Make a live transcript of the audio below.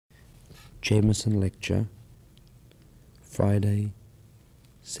Jameson lecture, Friday,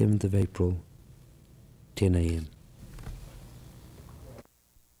 7th of April, 10 a.m.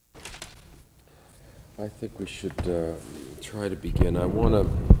 I think we should try to begin. I want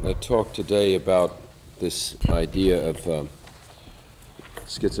to talk today about this idea of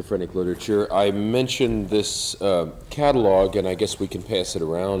schizophrenic literature. I mentioned this catalog, and I guess we can pass it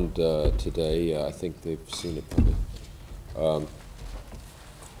around today. I think they've seen it probably.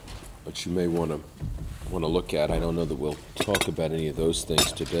 But you may want to look at. I don't know that we'll talk about any of those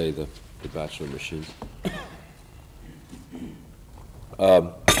things today, the bachelor machines.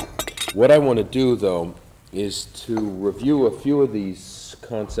 What I want to do, though, is to review a few of these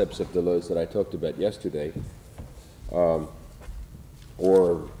concepts of Deleuze that I talked about yesterday, or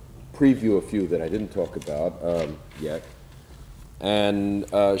preview a few that I didn't talk about yet, and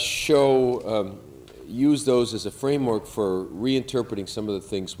use those as a framework for reinterpreting some of the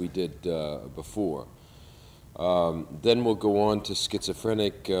things we did before. Then we'll go on to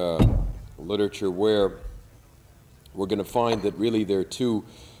schizophrenic literature, where we're going to find that really there are two.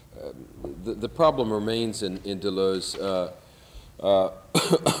 The problem remains in Deleuze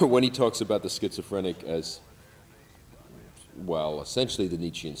when he talks about the schizophrenic as, well, essentially the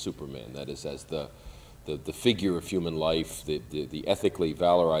Nietzschean Superman, that is, as the figure of human life, the ethically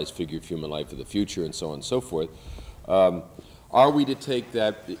valorized figure of human life of the future, and so on and so forth. Are we to take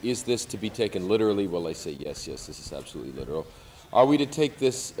that? Is this to be taken literally? Well, I say yes, this is absolutely literal. Are we to take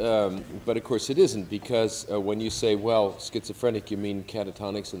this, but of course it isn't, because when you say, well, schizophrenic, you mean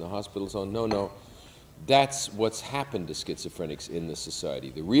catatonics in the hospital zone? No, that's what's happened to schizophrenics in the society.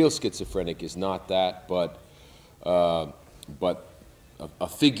 The real schizophrenic is not that, but a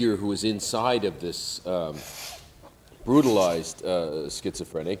figure who is inside of this brutalized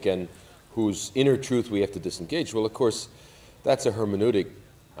schizophrenic, and whose inner truth we have to disengage. Well, of course, that's a hermeneutic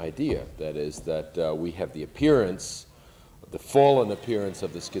idea. That is, that we have the appearance, the fallen appearance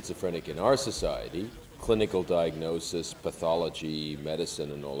of the schizophrenic in our society, clinical diagnosis, pathology,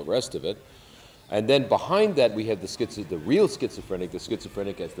 medicine, and all the rest of it. And then behind that we have the real schizophrenic, the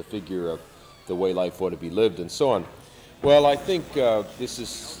schizophrenic as the figure of the way life ought to be lived, and so on. Well, I think this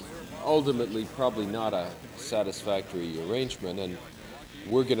is ultimately probably not a satisfactory arrangement, and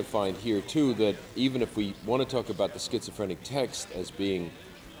we're going to find here too that even if we want to talk about the schizophrenic text as being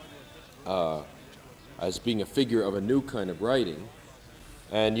a figure of a new kind of writing,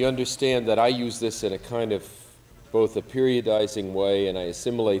 and you understand that I use this in a kind of both a periodizing way, and I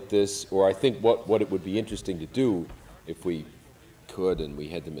assimilate this, or I think what it would be interesting to do if we could and we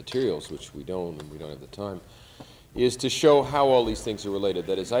had the materials, which we don't, and we don't have the time, is to show how all these things are related.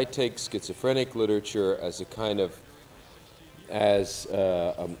 That is, I take schizophrenic literature as a kind of,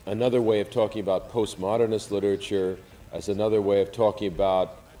 another way of talking about postmodernist literature, as another way of talking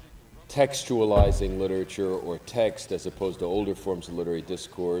about textualizing literature or text as opposed to older forms of literary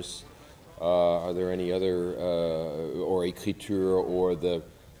discourse. Are there any other, or écriture, or the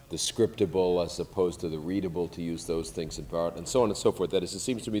scriptable as opposed to the readable, to use those things in part, and so on and so forth. That is, it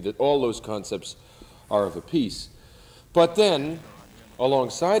seems to me that all those concepts are of a piece. But then,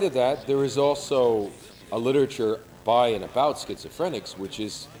 alongside of that, there is also a literature by and about schizophrenics, which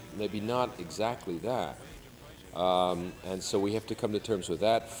is maybe not exactly that. And so we have to come to terms with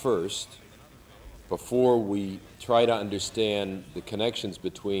that first before we try to understand the connections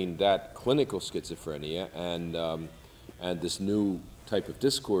between that clinical schizophrenia and this new type of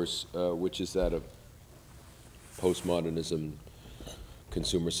discourse, which is that of postmodernism,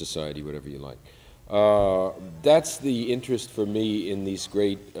 consumer society, whatever you like. That's the interest for me in these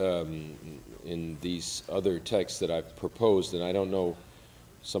great, in these other texts that I've proposed, and I don't know,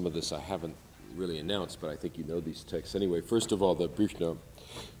 some of this I haven't really announced, but I think you know these texts anyway. First of all, the Büchner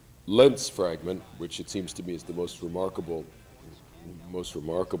Lentz fragment, which it seems to me is the most remarkable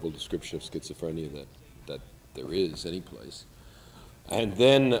description of schizophrenia that there is any place. And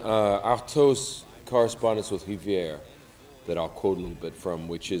then Artaud's correspondence with Rivière, that I'll quote a little bit from,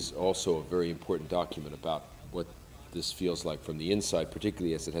 which is also a very important document about what this feels like from the inside,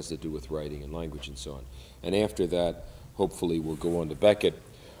 particularly as it has to do with writing and language and so on. And after that, hopefully, we'll go on to Beckett.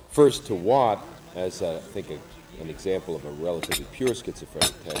 First to Watt as, I think, an example of a relatively pure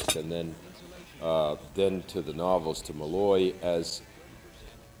schizophrenic text, and then to the novels, to Malloy, as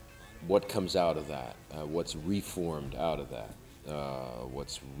what comes out of that, what's reformed out of that,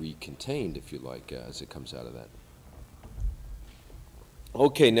 what's recontained, if you like, as it comes out of that.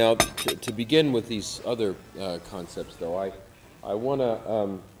 Okay, now to begin with these other concepts, though, I want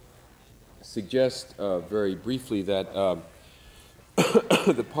to suggest very briefly that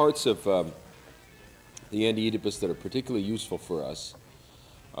the parts of the Anti-Oedipus that are particularly useful for us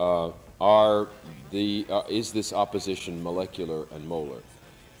is this opposition molecular and molar?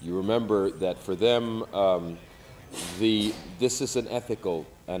 You remember that for them, this is an ethical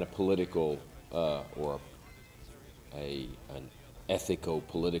and a political, or an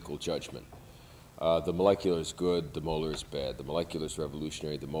ethico-political judgment. The molecular is good, the molar is bad. The molecular is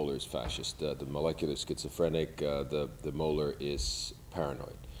revolutionary, the molar is fascist. The molecular is schizophrenic, the molar is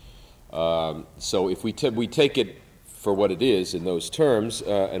paranoid. So if we take it for what it is in those terms,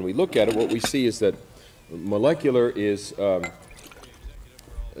 and we look at it, what we see is that molecular is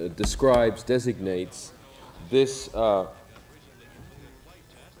designates this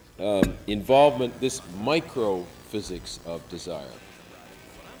involvement, this microphysics of desire,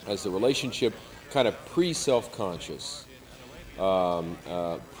 as the relationship kind of pre-self-conscious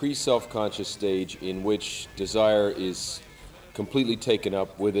stage in which desire is completely taken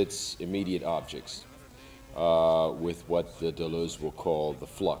up with its immediate objects, with what the Deleuze will call the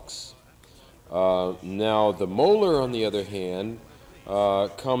flux. Now the molar, on the other hand,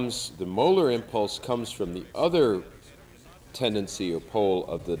 the molar impulse comes from the other tendency or pole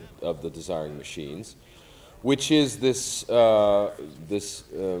of the desiring machines, which is this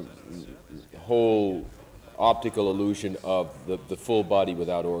whole optical illusion of the full body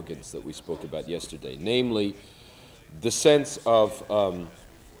without organs that we spoke about yesterday, namely the sense of a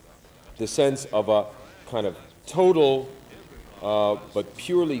kind of total but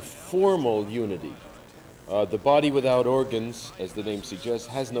purely formal unity. The body without organs, as the name suggests,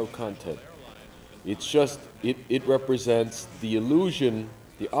 has no content. It's just, it represents the illusion,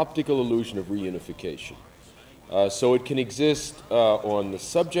 the optical illusion of reunification. So it can exist on the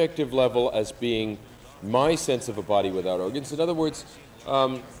subjective level as being my sense of a body without organs. In other words,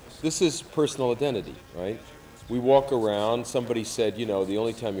 this is personal identity, right? We walk around, somebody said, you know, the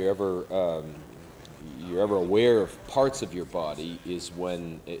only time you're ever aware of parts of your body is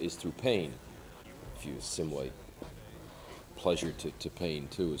through pain. If you assimilate pleasure to pain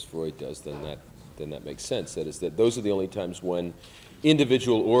too, as Freud does, then that makes sense. That is, that those are the only times when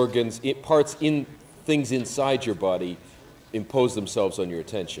individual organs, things inside your body impose themselves on your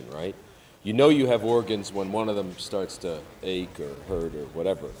attention, right? You know you have organs when one of them starts to ache or hurt or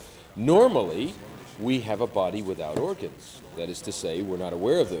whatever. Normally, we have a body without organs. That is to say, we're not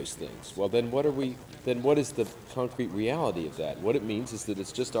aware of those things. Well, then what is the concrete reality of that? What it means is that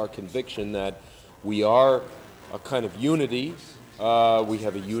it's just our conviction that we are a kind of unity. We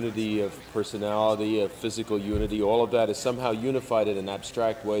have a unity of personality, a physical unity. All of that is somehow unified in an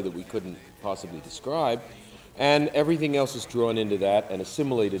abstract way that we couldn't possibly describe. And everything else is drawn into that and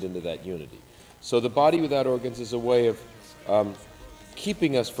assimilated into that unity. So the body without organs is a way of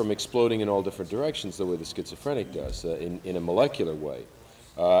keeping us from exploding in all different directions the way the schizophrenic does, in a molecular way.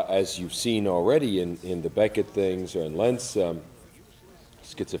 As you've seen already in the Beckett things or in Lentz,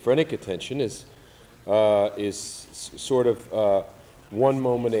 schizophrenic attention is sort of one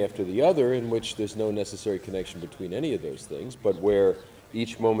moment after the other in which there's no necessary connection between any of those things, but where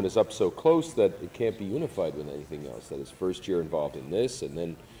each moment is up so close that it can't be unified with anything else. That is, first you're involved in this, and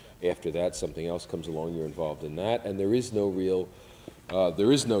then after that something else comes along, you're involved in that, and there is no real,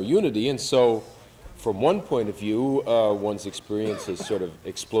 there is no unity. And so from one point of view, one's experience has sort of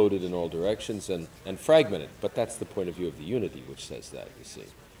exploded in all directions and fragmented, but that's the point of view of the unity which says that, you see.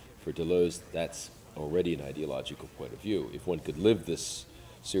 For Deleuze, that's already an ideological point of view. If one could live this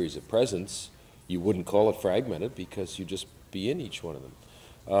series of presents, you wouldn't call it fragmented because you just be in each one of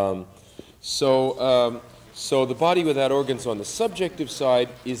them. So the body without organs on the subjective side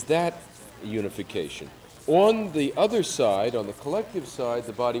is that unification. On the other side, on the collective side,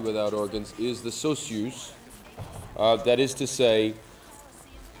 the body without organs is the socius, that is to say,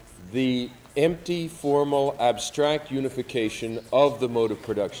 the empty, formal, abstract unification of the mode of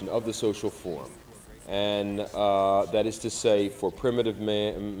production, of the social form. And that is to say, for primitive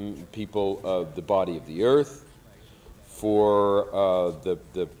people, the body of the earth; for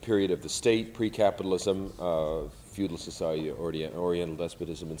the period of the state, pre-capitalism, feudal society, Oriental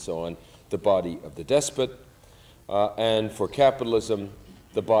despotism, and so on, the body of the despot; and for capitalism,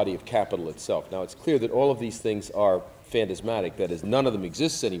 the body of capital itself. Now, it's clear that all of these things are phantasmatic. That is, none of them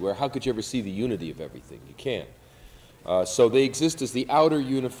exists anywhere. How could you ever see the unity of everything? You can't. So they exist as the outer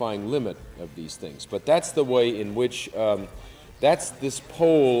unifying limit of these things. But that's the way in which, that's this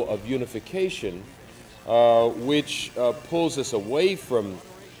pole of unification which pulls us away from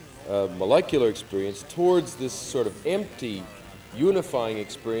molecular experience towards this sort of empty, unifying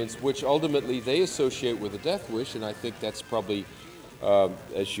experience, which ultimately they associate with a death wish. And I think that's probably,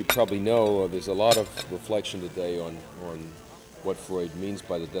 as you probably know, there's a lot of reflection today on what Freud means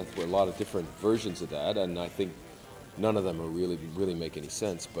by the death wish, a lot of different versions of that. And I think None of them are really make any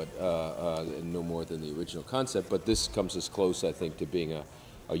sense, but no more than the original concept. But this comes as close, I think, to being a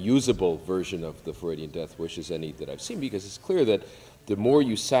usable version of the Freudian death wish as any that I've seen, because it's clear that the more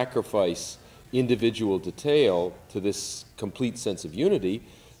you sacrifice individual detail to this complete sense of unity,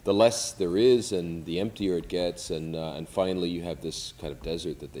 the less there is and the emptier it gets, and finally you have this kind of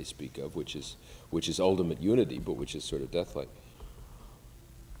desert that they speak of, which is ultimate unity, but which is sort of death-like.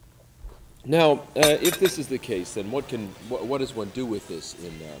 Now, if this is the case, then what does one do with this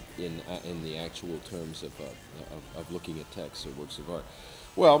in the actual terms of looking at texts or works of art?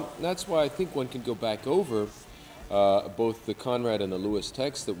 Well, that's why I think one can go back over both the Conrad and the Lewis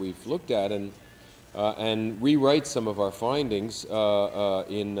texts that we've looked at and rewrite some of our findings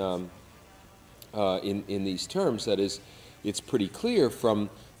in these terms. That is, it's pretty clear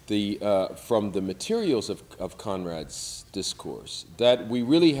from the materials of Conrad's discourse that we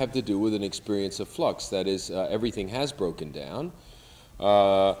really have to do with an experience of flux. That is, everything has broken down.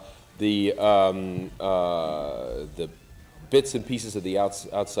 The bits and pieces of the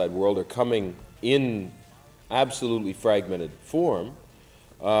outside world are coming in absolutely fragmented form,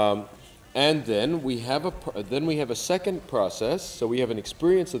 and then we have a second process. So we have an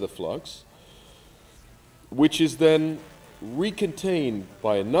experience of the flux, which is then recontained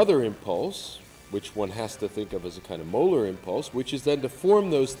by another impulse, which one has to think of as a kind of molar impulse, which is then to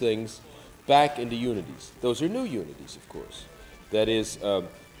form those things back into unities. Those are new unities, of course. That is,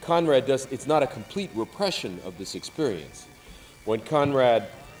 it's not a complete repression of this experience. When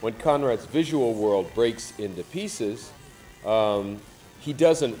Conrad's visual world breaks into pieces, he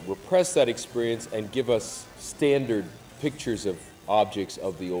doesn't repress that experience and give us standard pictures of objects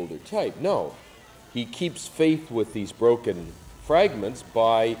of the older type. No. He keeps faith with these broken fragments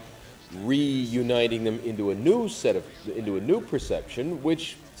by reuniting them into a new perception,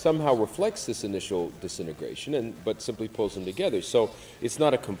 which somehow reflects this initial disintegration, but simply pulls them together. So it's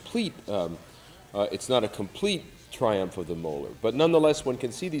not a complete triumph of the molar, but nonetheless, one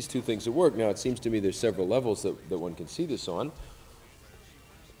can see these two things at work. Now, it seems to me there's several levels that one can see this on.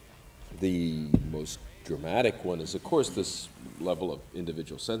 The most dramatic one is, of course, this level of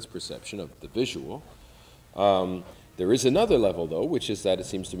individual sense perception of the visual. There is another level, though, which is that it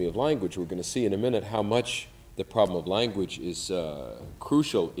seems to me of language. We're going to see in a minute how much the problem of language is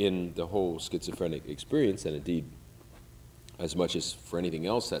crucial in the whole schizophrenic experience, and indeed, as much as for anything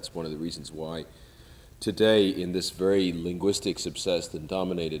else, that's one of the reasons why today, in this very linguistics-obsessed and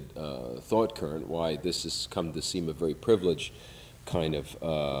dominated thought current, why this has come to seem a very privileged kind of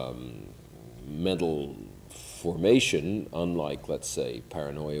mental formation, unlike, let's say,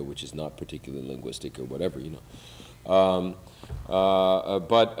 paranoia, which is not particularly linguistic or whatever, you know.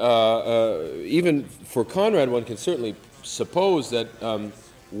 Even for Conrad, one can certainly suppose that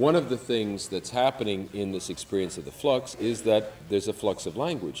one of the things that's happening in this experience of the flux is that there's a flux of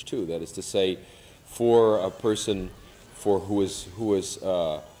language, too. That is to say, for a person who is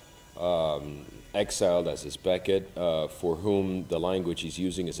exiled, as is Beckett, for whom the language he's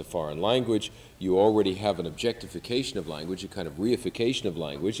using is a foreign language, you already have an objectification of language, a kind of reification of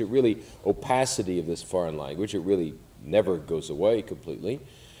language, a really opacity of this foreign language. It really never goes away completely.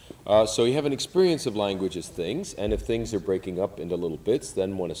 So you have an experience of language as things, and if things are breaking up into little bits,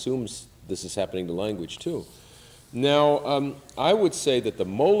 then one assumes this is happening to language too. Now, I would say that the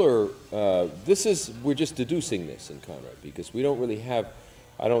molar, we're just deducing this in Conrad, because we don't really have,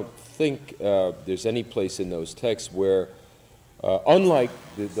 I don't think there's any place in those texts where, unlike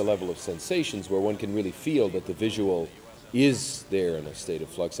the level of sensations, where one can really feel that the visual is there in a state of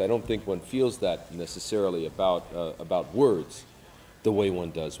flux, I don't think one feels that necessarily about words the way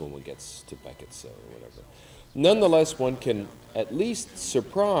one does when one gets to Beckett's or whatever. Nonetheless, one can at least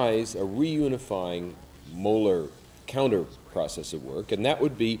surprise a reunifying molar counter process at work, and that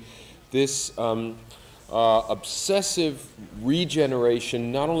would be this obsessive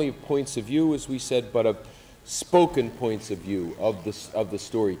regeneration, not only of points of view, as we said, but of spoken points of view of the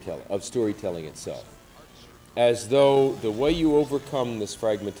storytelling itself. As though the way you overcome this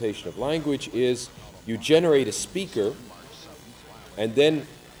fragmentation of language is you generate a speaker, and then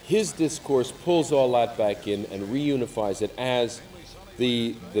his discourse pulls all that back in and reunifies it as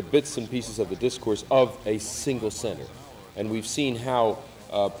the bits and pieces of the discourse of a single center. And we've seen how,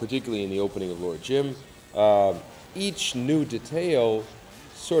 particularly in the opening of Lord Jim, each new detail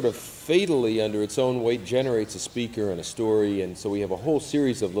sort of fatally, under its own weight, generates a speaker and a story, and so we have a whole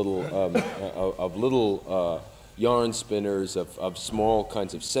series of little yarn spinners, of small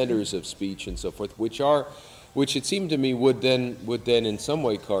kinds of centers of speech and so forth, which it seemed to me would then in some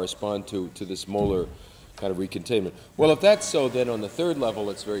way correspond to this molar kind of recontainment. Well, if that's so, then on the third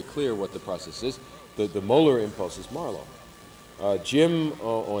level, it's very clear what the process is. the molar impulse is Marlowe. Jim,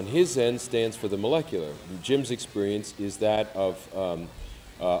 on his end, stands for the molecular. Jim's experience is that of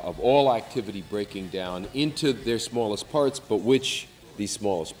all activity breaking down into their smallest parts, but which these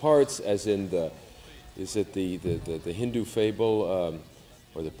smallest parts, as in is it the Hindu fable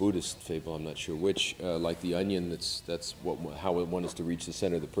or the Buddhist fable? I'm not sure which. Like the onion, that's how one is to reach the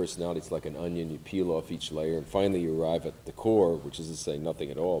center of the personality. It's like an onion. You peel off each layer, and finally you arrive at the core, which is to say nothing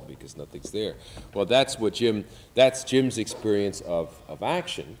at all because nothing's there. Well, that's Jim's experience of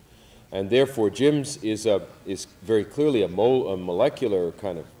action, and therefore Jim's is very clearly a molecular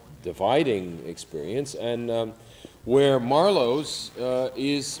kind of dividing experience, and where Marlowe's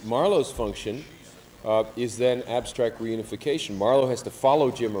function is then abstract reunification. Marlowe has to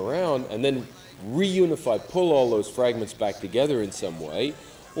follow Jim around and then reunify, pull all those fragments back together in some way,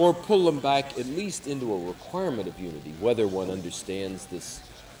 or pull them back at least into a requirement of unity, whether one understands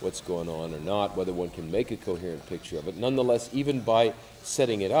what's going on or not, whether one can make a coherent picture of it. Nonetheless, even by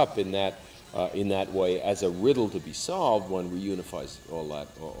setting it up in that way as a riddle to be solved, one reunifies all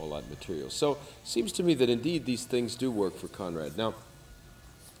that material. So it seems to me that indeed these things do work for Conrad. Now,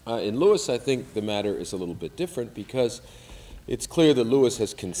 in Lewis, I think the matter is a little bit different because it's clear that Lewis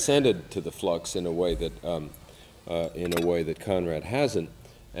has consented to the flux in a way that Conrad hasn't.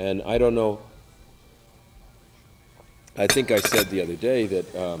 And I don't know. I think I said the other day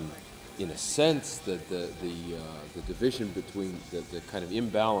that, in a sense, that the division between the kind of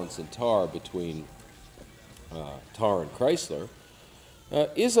imbalance in Tar between Tar and Chrysler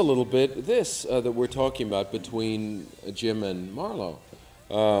is a little bit this that we're talking about between Jim and Marlowe.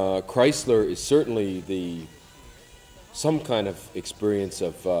 Chrysler is certainly some kind of experience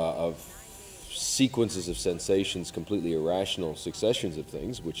of sequences of sensations, completely irrational successions of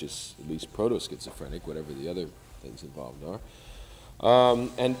things, which is at least proto-schizophrenic, whatever the other things involved are.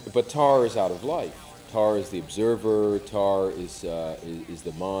 But Tar is out of life. Tar is the observer. Tar is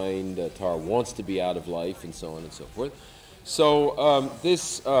the mind. Tar wants to be out of life, and so on and so forth. So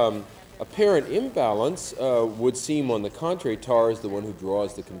this apparent imbalance would seem, on the contrary, Tar is the one who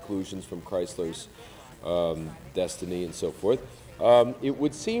draws the conclusions from Chrysler's destiny and so forth. It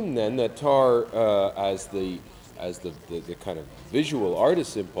would seem then that Tar, as the kind of visual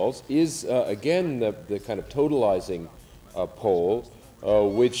artist impulse, is again the kind of totalizing pole,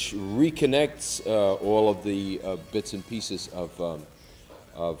 which reconnects all of the bits and pieces of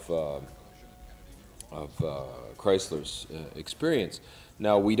Chrysler's experience.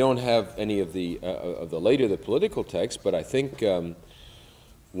 Now, we don't have any of the the political texts, but I think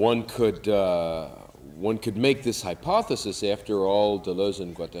one could make this hypothesis. After all, Deleuze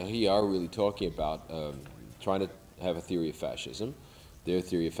and Guattari are really talking about trying to have a theory of fascism. Their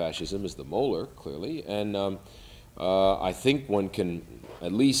theory of fascism is the molar, clearly, and I think one can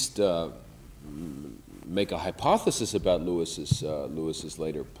at least make a hypothesis about Lewis's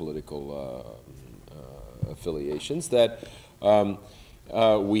later political affiliations, that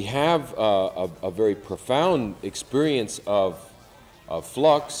we have a very profound experience of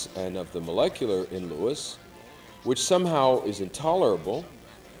flux and of the molecular in Lewis, which somehow is intolerable,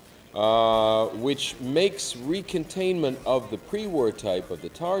 which makes recontainment of the pre-war type, of the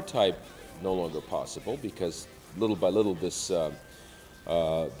Tar type, no longer possible, because little by little the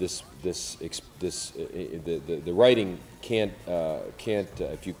writing can't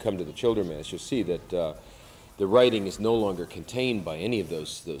if you come to the Childermass, you'll see that the writing is no longer contained by any of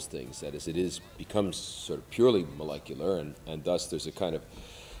those things. That is, becomes sort of purely molecular, and thus there's a kind of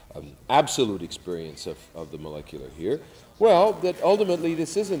absolute experience of the molecular here. Well, that ultimately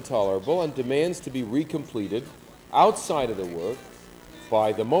this is intolerable and demands to be recompleted outside of the work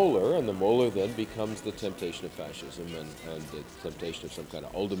by the molar, and the molar then becomes the temptation of fascism and the temptation of some kind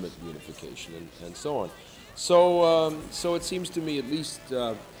of ultimate unification and so on. So it seems to me at least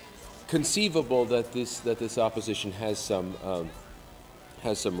conceivable that this opposition has some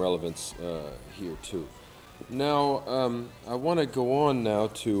relevance here too. Now I want to go on now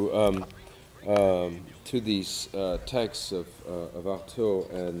to these texts of Artaud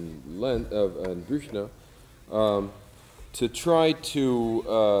and Büchner, to try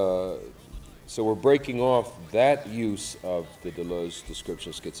to so we're breaking off that use of the Deleuze description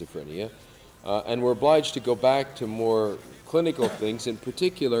of schizophrenia, and we're obliged to go back to more clinical things. In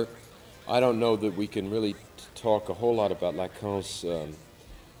particular, I don't know that we can really talk a whole lot about Lacan's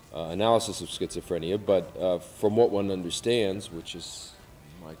analysis of schizophrenia, but from what one understands, which is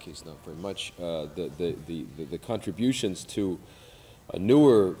in my case not very much, the contributions to a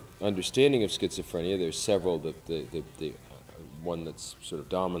newer understanding of schizophrenia, there's several. The one that's sort of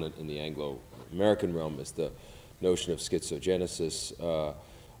dominant in the Anglo-American realm is the notion of schizogenesis.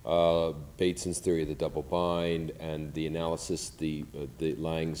 Bateson's theory of the double bind, and the analysis, the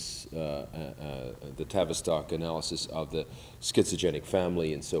Lang's, the Tavistock analysis of the schizogenic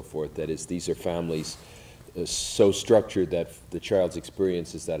family and so forth. That is, these are families so structured that the child's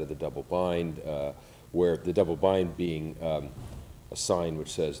experience is that of the double bind, where the double bind being a sign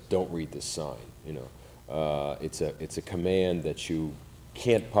which says, "Don't read this sign." You know, it's a command that you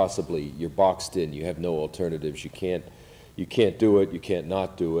can't possibly. You're boxed in. You have no alternatives. You can't do it, you can't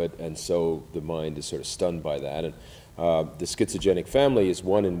not do it, and so the mind is sort of stunned by that. And the schizogenic family is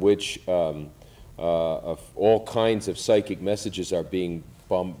one in which of all kinds of psychic messages are being,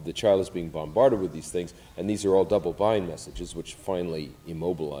 the child is being bombarded with these things, and these are all double bind messages which finally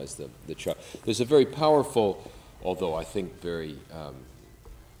immobilize the child. There's a very powerful, although I think very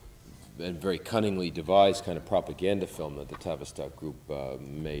and very cunningly devised kind of propaganda film that the Tavistock group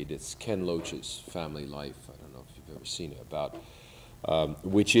made. It's Ken Loach's Family Life. I don't know if you've ever seen it, about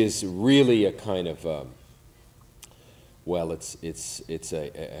which is really a kind of well, it's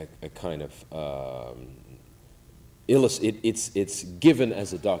a kind of it's given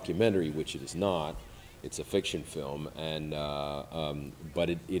as a documentary, which it is not. It's a fiction film, and but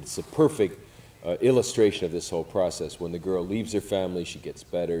it's a perfect illustration of this whole process. When the girl leaves her family, she gets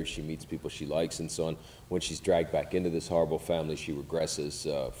better, she meets people she likes, and so on. When she's dragged back into this horrible family, she regresses,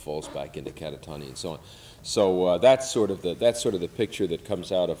 falls back into catatonia, and so on. So that's sort of the picture that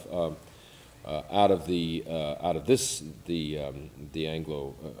comes out of the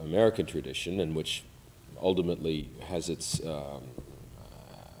Anglo-American tradition, and which ultimately has its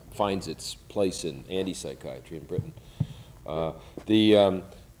finds its place in anti-psychiatry in Britain.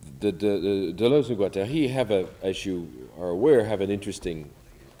 Deleuze and Guattari have, as you are aware, have an interesting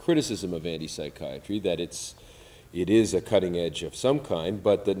criticism of anti-psychiatry, that it is a cutting edge of some kind,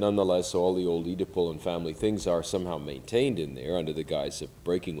 but that nonetheless all the old Oedipal and family things are somehow maintained in there under the guise of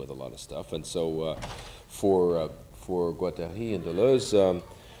breaking with a lot of stuff. And so for Guattari and Deleuze,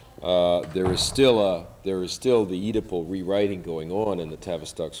 there is still the Oedipal rewriting going on in the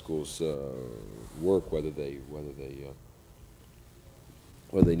Tavistock school's work, whether they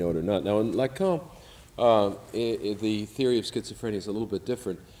know it or not. Now, in Lacan, the theory of schizophrenia is a little bit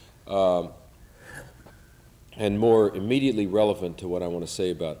different and more immediately relevant to what I want to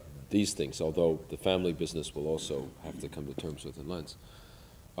say about these things, although the family business will also have to come to terms with in Lens.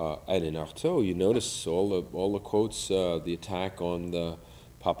 And in Artaud, you notice all the quotes, the attack on the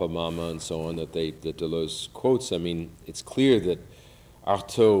Papa, Mama, and so on that Deleuze quotes. I mean, it's clear that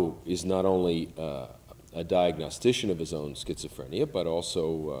Artaud is not only a diagnostician of his own schizophrenia, but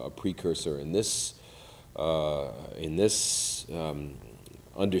also a precursor in this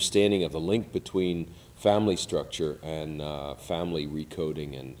understanding of the link between family structure and family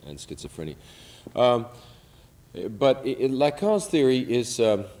recoding and schizophrenia. But Lacan's theory is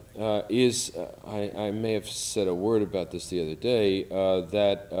I may have said a word about this the other day,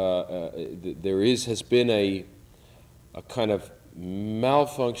 that there has been a kind of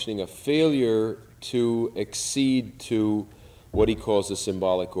malfunctioning, a failure to accede to what he calls the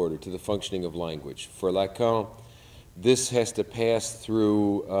symbolic order, to the functioning of language. For Lacan, this has to pass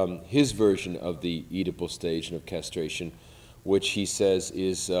through his version of the Oedipal stage and of castration, which he says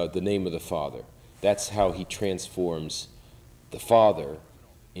is the name of the father. That's how he transforms the father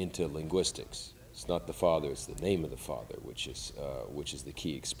into linguistics. It's not the father, it's the name of the father, which is the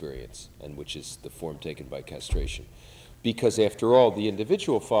key experience, and which is the form taken by castration. Because after all, the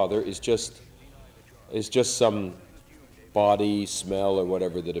individual father is just some body, smell, or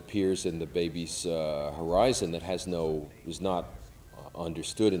whatever that appears in the baby's horizon that is not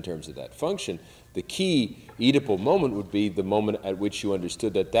understood in terms of that function. The key Oedipal moment would be the moment at which you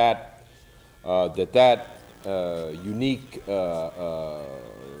understood that unique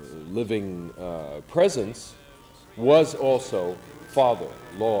living presence was also father,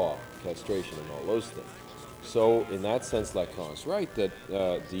 law, castration, and all those things. So in that sense, Lacan is right that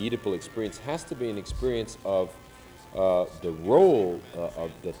the Oedipal experience has to be an experience of the role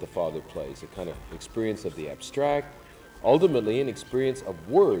that the father plays, a kind of experience of the abstract, ultimately an experience of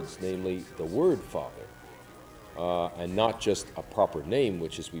words, namely the word father, and not just a proper name,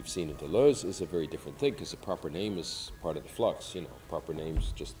 which, as we've seen in Deleuze, is a very different thing, because a proper name is part of the flux. You know, proper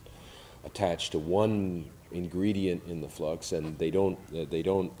names just attached to one ingredient in the flux, and they don't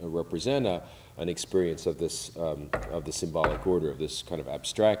represent an experience of this of the symbolic order, of this kind of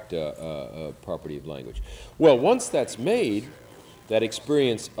abstract property of language. Well, once that's made, that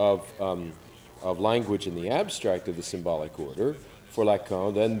experience of language in the abstract of the symbolic order for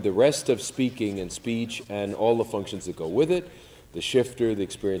Lacan, then the rest of speaking and speech and all the functions that go with it, the shifter, the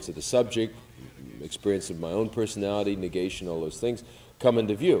experience of the subject, experience of my own personality, negation, all those things, come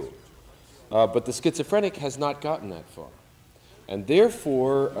into view. But the schizophrenic has not gotten that far. And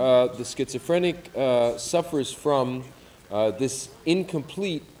therefore, the schizophrenic suffers from this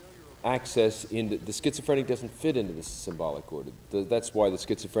incomplete access into the schizophrenic doesn't fit into this symbolic order. That's why the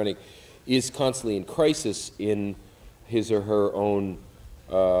schizophrenic is constantly in crisis in his or her own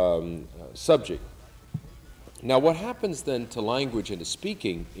subject. Now, what happens then to language and to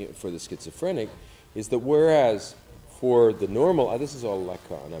speaking for the schizophrenic is that whereas for the normal, this is all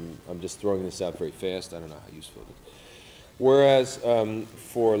Lacan, I'm just throwing this out very fast, I don't know how useful it is. Whereas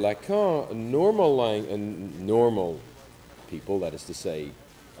for Lacan, normal people, that is to say,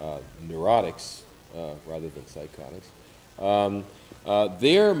 neurotics rather than psychotics,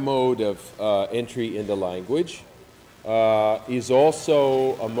 their mode of entry into language is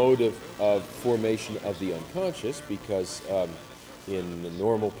also a mode of formation of the unconscious, because in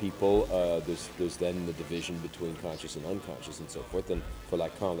normal people there's then the division between conscious and unconscious and so forth, and for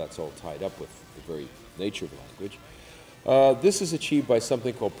Lacan that's all tied up with the very nature of language. This is achieved by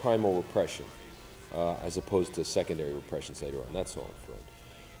something called primal repression, as opposed to secondary repressions later on. That's all Freud.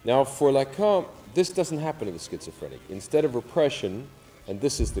 Now, for Lacan, this doesn't happen to the schizophrenic. Instead of repression, and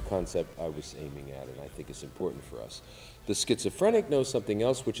this is the concept I was aiming at and I think is important for us, the schizophrenic knows something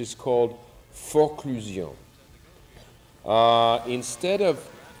else which is called forclusion. Instead of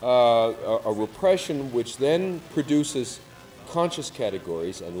a repression which then produces conscious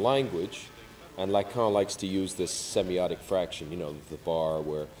categories and language, and Lacan likes to use this semiotic fraction, you know, the bar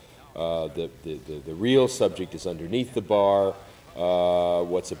where the real subject is underneath the bar,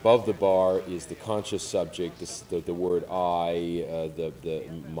 what's above the bar is the conscious subject, the word I,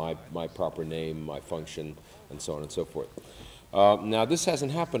 my proper name, my function, and so on and so forth. Now, this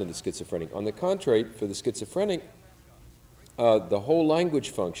hasn't happened in the schizophrenic. On the contrary, for the schizophrenic, the whole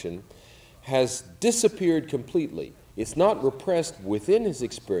language function has disappeared completely. It's not repressed within his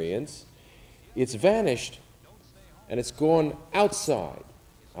experience, it's vanished, and it's gone outside.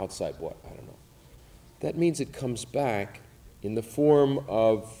 Outside what? I don't know. That means it comes back in the form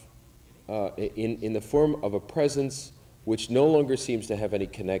of in the form of a presence which no longer seems to have any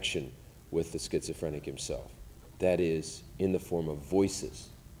connection with the schizophrenic himself. That is, in the form of voices.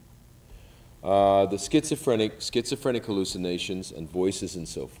 The schizophrenic hallucinations and voices and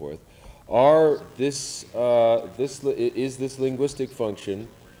so forth are this linguistic function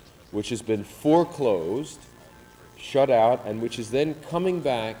which has been foreclosed, shut out, and which is then coming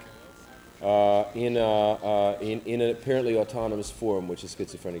back in an apparently autonomous form which the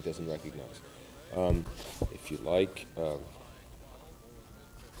schizophrenic doesn't recognize. If you like,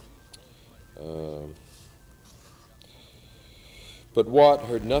 but Watt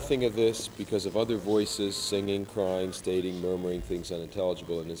heard nothing of this because of other voices, singing, crying, stating, murmuring things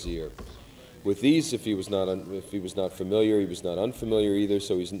unintelligible in his ear. With these, if he was not familiar, he was not unfamiliar either,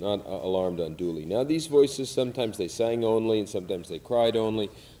 so he's not alarmed unduly. Now, these voices, sometimes they sang only, and sometimes they cried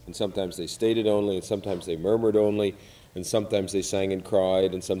only, and sometimes they stated only, and sometimes they murmured only, and sometimes they sang and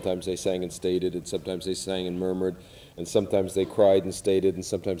cried, and sometimes they sang and stated, and sometimes they sang and murmured, and sometimes they cried and stated, and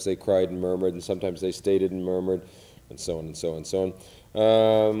sometimes they cried and murmured, and sometimes they stated and murmured, and so on and so on and so on.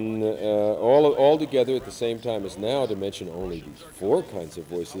 All together at the same time as now, to mention only these four kinds of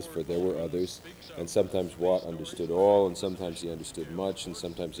voices, for there were others, and sometimes Watt understood all, and sometimes he understood much, and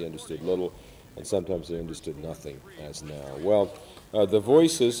sometimes he understood little, and sometimes he understood nothing, as now. Well, the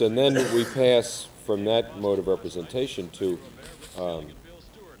voices, and then we pass from that mode of representation to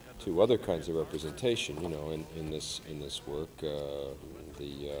other kinds of representation. You know, in this work,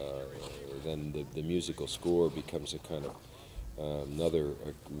 then the musical score becomes a kind of another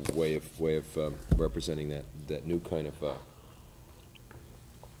way of representing that new kind of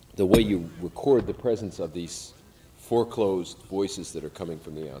the way you record the presence of these foreclosed voices that are coming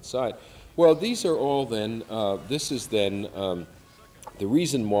from the outside. Well, these are all then. This is then the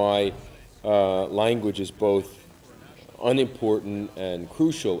reason why language is both unimportant and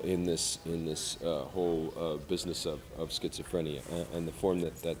crucial in this whole business of schizophrenia and the form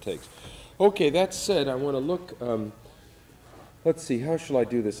that takes. Okay, that said, I want to look. Let's see, how shall I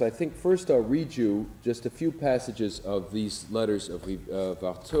do this? I think first I'll read you just a few passages of these letters of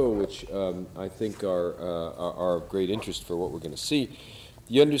Artaud, which I think are of great interest for what we're going to see.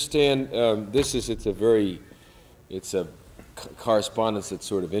 You understand, it's a correspondence that's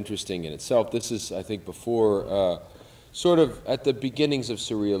sort of interesting in itself. This is, I think, before, sort of at the beginnings of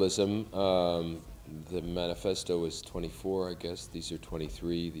surrealism. The manifesto is 24, I guess. These are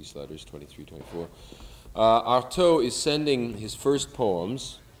 23, these letters, 23, 24. Artaud is sending his first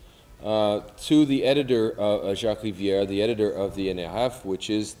poems to the editor, Jacques Rivière, the editor of the NRF, which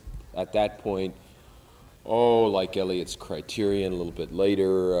is, at that point, Oh, like Eliot's Criterion a little bit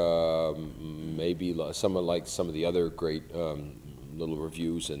later, maybe some of the other great little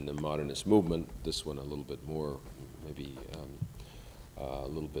reviews in the modernist movement. This one a little bit more, maybe a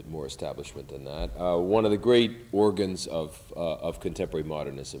little bit more establishment than that. One of the great organs of contemporary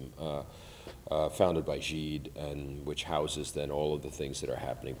modernism, founded by Gide, and which houses then all of the things that are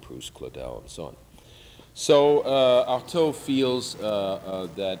happening, Proust, Claudel, and so on. So Artaud feels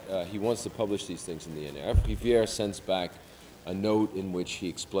that he wants to publish these things in the NRF. Rivière sends back a note in which he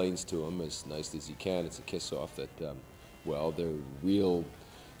explains to him as nicely as he can, it's a kiss-off, that, well, they're real,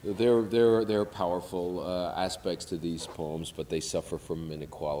 there are powerful aspects to these poems, but they suffer from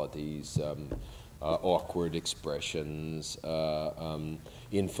inequalities, awkward expressions,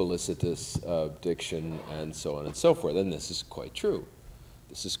 infelicitous diction, and so on and so forth. And this is quite true.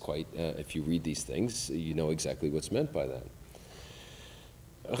 This is quite, if you read these things, you know exactly what's meant by that.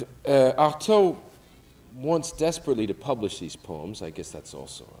 Artaud wants desperately to publish these poems. I guess that's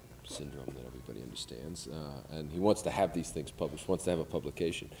also a syndrome that everybody understands. And he wants to have these things published, wants to have a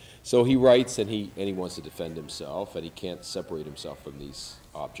publication. So he writes, and he wants to defend himself, and he can't separate himself from these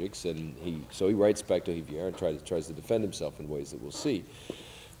objects. And so he writes back to Rivière and tries to defend himself in ways that we'll see.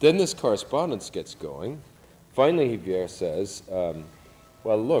 Then this correspondence gets going. Finally, Rivière says,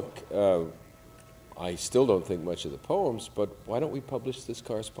 well, look, I still don't think much of the poems, but why don't we publish this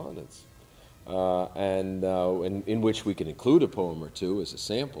correspondence? In which we can include a poem or two as a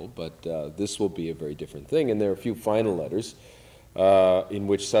sample, but this will be a very different thing. And there are a few final letters in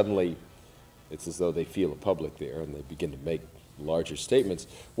which suddenly it's as though they feel a public there, and they begin to make larger statements.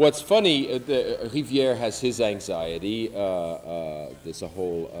 What's funny, Rivière has his anxiety. There's a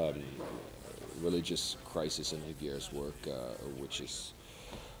whole religious crisis in Rivière's work,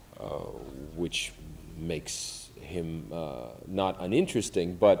 which makes him not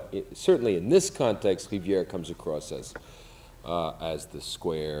uninteresting, but certainly in this context, Rivière comes across as the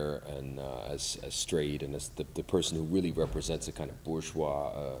square and as straight, and as the person who really represents a kind of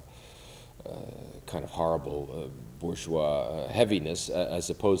bourgeois, kind of horrible bourgeois heaviness,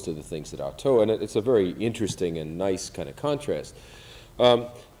 as opposed to the things that Artaud, and it's a very interesting and nice kind of contrast.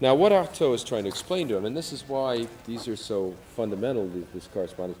 Now, what Artaud is trying to explain to him, and this is why these are so fundamental, this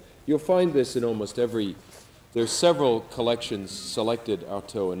correspondence, you'll find this in almost every, there's several collections selected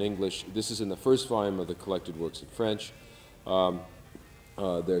Artaud in English. This is in the first volume of the collected works in French.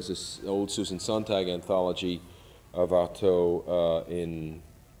 There's this old Susan Sontag anthology of Artaud in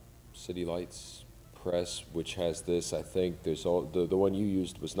City Lights Press, which has this, I think. There's all, the one you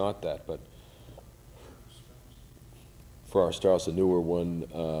used was not that, but for our Strauss, a newer one,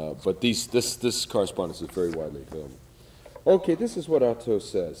 but this correspondence is very widely available. Okay, this is what Artaud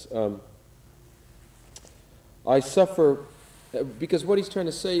says. I suffer, because what he's trying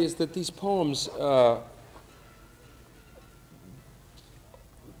to say is that these poems,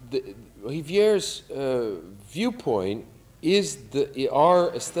 Rivière's viewpoint is are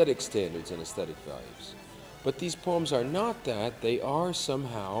aesthetic standards and aesthetic values. But these poems are not that. They are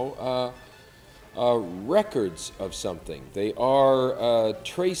somehow records of something. They are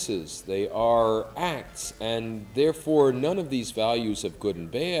traces. They are acts, and therefore none of these values of good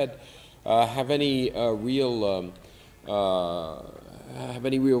and bad have any real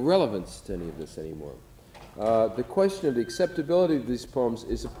relevance to any of this anymore. The question of the acceptability of these poems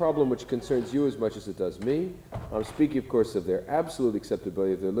is a problem which concerns you as much as it does me. I'm speaking, of course, of their absolute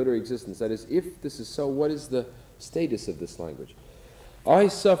acceptability of their literary existence. That is, if this is so, what is the status of this language? I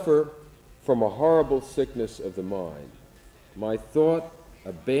suffer from a horrible sickness of the mind. My thought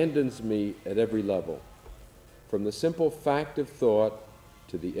abandons me at every level, from the simple fact of thought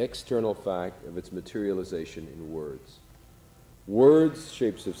to the external fact of its materialization in words. Words,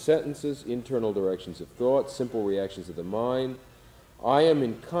 shapes of sentences, internal directions of thought, simple reactions of the mind. I am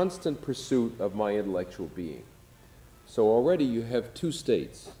in constant pursuit of my intellectual being. So already you have two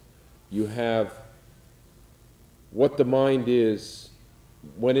states. You have what the mind is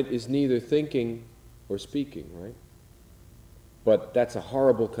when it is neither thinking or speaking, right? But that's a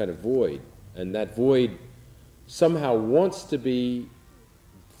horrible kind of void, and that void somehow wants to be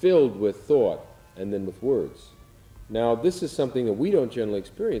filled with thought and then with words. Now, this is something that we don't generally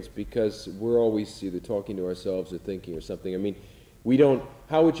experience because we're always either talking to ourselves or thinking or something. I mean, we don't,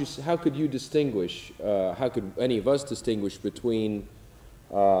 how could you distinguish, how could any of us distinguish between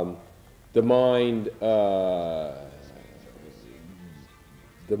the mind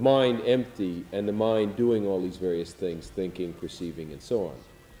empty and the mind doing all these various things, thinking, perceiving, and so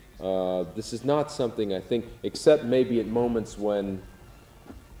on. This is not something, I think, except maybe at moments when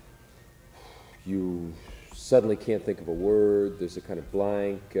you suddenly can't think of a word, there's a kind of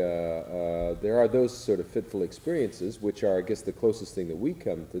blank. There are those sort of fitful experiences, which are, I guess, the closest thing that we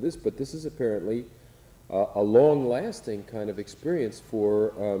come to this, but this is apparently a long-lasting kind of experience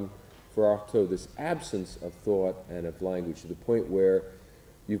for Artaud, this absence of thought and of language, to the point where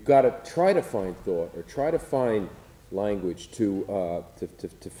you've got to try to find thought or try to find language to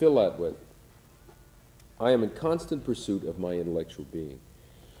fill that with. I am in constant pursuit of my intellectual being.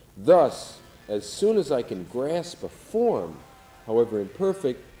 Thus, as soon as I can grasp a form, however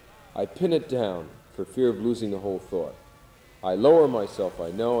imperfect, I pin it down for fear of losing the whole thought. I lower myself,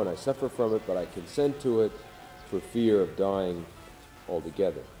 I know, and I suffer from it, but I consent to it for fear of dying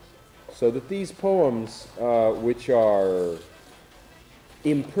altogether. So that these poems, which are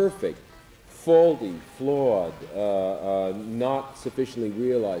imperfect, faulty, flawed, not sufficiently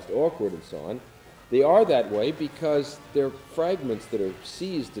realized, awkward, and so on, they are that way because they're fragments that are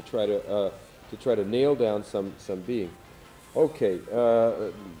seized to try to nail down some being. Okay.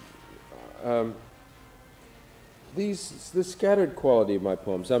 The scattered quality of my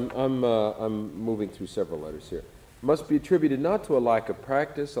poems, I'm moving through several letters here, must be attributed not to a lack of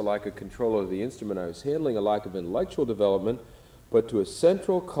practice, a lack of control of the instrument I was handling, a lack of intellectual development, but to a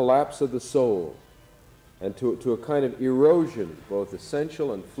central collapse of the soul and to a kind of erosion, both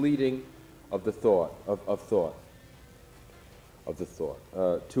essential and fleeting, of the thought,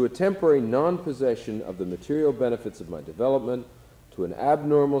 to a temporary non-possession of the material benefits of my development, to an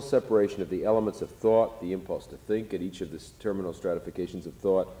abnormal separation of the elements of thought, the impulse to think at each of the terminal stratifications of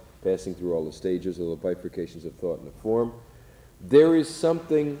thought, passing through all the stages or the bifurcations of thought in the form. There is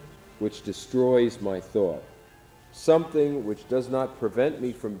something which destroys my thought, something which does not prevent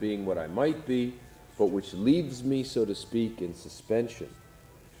me from being what I might be, but which leaves me, so to speak, in suspension.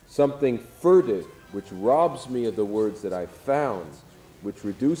 Something furtive which robs me of the words that I found, which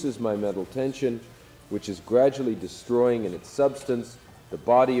reduces my mental tension, which is gradually destroying in its substance the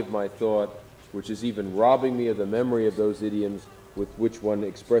body of my thought, which is even robbing me of the memory of those idioms with which one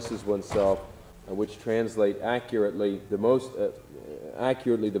expresses oneself and which translate accurately the most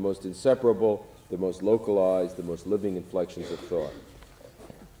inseparable, the most localized, the most living inflections of thought.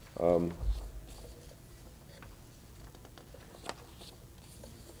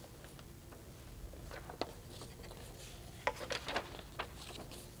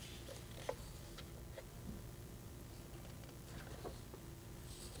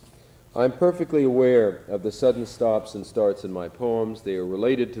 I'm perfectly aware of the sudden stops and starts in my poems. They are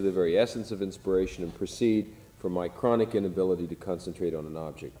related to the very essence of inspiration and proceed from my chronic inability to concentrate on an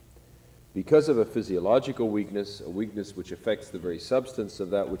object. Because of a physiological weakness, a weakness which affects the very substance of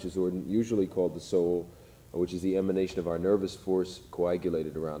that which is usually called the soul, which is the emanation of our nervous force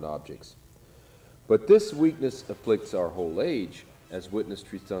coagulated around objects. But this weakness afflicts our whole age, as witness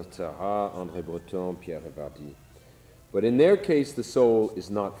Tristan Tzara, André Breton, Pierre Rivardi. But in their case, the soul is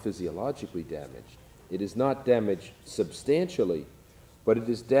not physiologically damaged. It is not damaged substantially, but it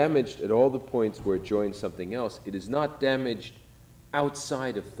is damaged at all the points where it joins something else. It is not damaged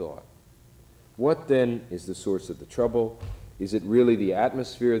outside of thought. What then is the source of the trouble? Is it really the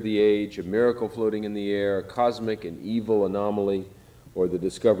atmosphere of the age, a miracle floating in the air, a cosmic and evil anomaly, or the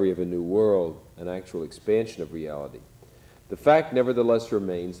discovery of a new world, an actual expansion of reality? The fact nevertheless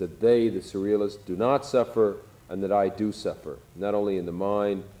remains that they, the surrealists, do not suffer, and that I do suffer, not only in the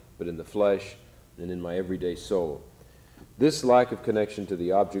mind, but in the flesh and in my everyday soul. This lack of connection to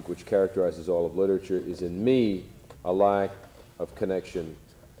the object which characterizes all of literature is in me a lack of connection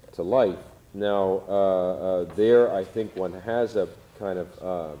to life. Now, there I think one has a kind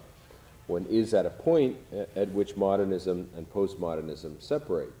of, one is at a point at which modernism and postmodernism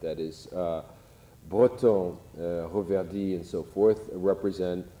separate. That is, Breton, Reverdy, and so forth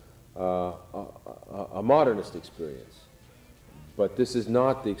represent a modernist experience. But this is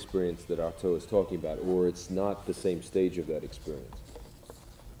not the experience that Artaud is talking about, or it's not the same stage of that experience.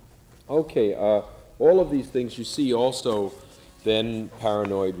 Okay, all of these things you see also then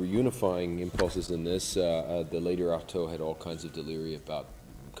paranoid reunifying impulses in this. The later Artaud had all kinds of delirium about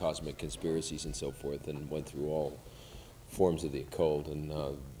cosmic conspiracies and so forth, and went through all forms of the occult and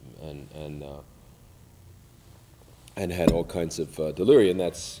had all kinds of delirium.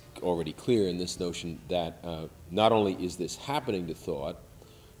 That's already clear in this notion that not only is this happening to thought,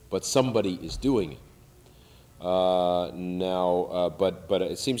 but somebody is doing it. But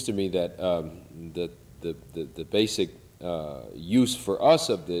it seems to me that the basic use for us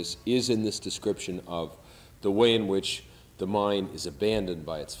of this is in this description of the way in which the mind is abandoned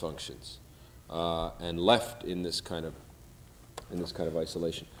by its functions and left in this kind of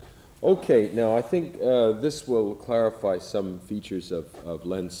isolation. Okay, now I think this will clarify some features of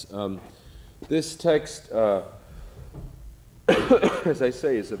Lentz. This text, as I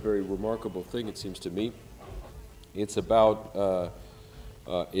say, is a very remarkable thing, it seems to me. It's about,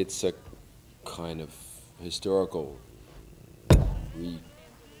 it's a kind of historical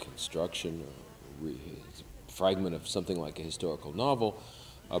reconstruction, it's a fragment of something like a historical novel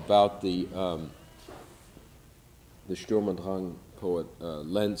about the Sturm und Drang poet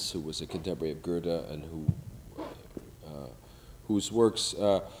Lenz, who was a contemporary of Goethe and whose works,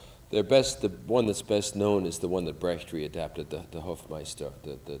 the one that's best known is the one that Brecht readapted, the Hofmeister,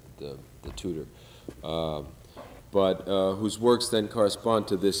 the tutor, but whose works then correspond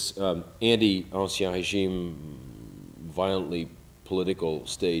to this anti-Ancien Régime, violently political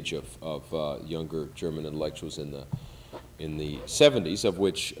stage of younger German intellectuals in the 70s, of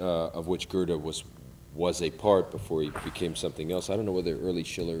which Goethe was a part before he became something else. I don't know whether early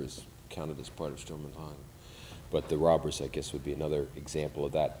Schiller is counted as part of Sturm und Drang, but The Robbers, I guess, would be another example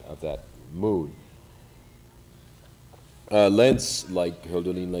of that mood. Lenz, like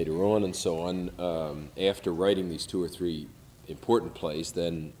Hölderlin later on and so on, after writing these 2 or 3 important plays,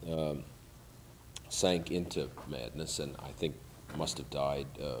 then sank into madness, and I think must have died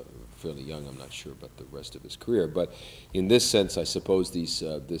fairly young. I'm not sure about the rest of his career, but in this sense, I suppose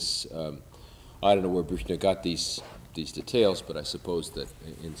I don't know where Büchner got these details, but I suppose that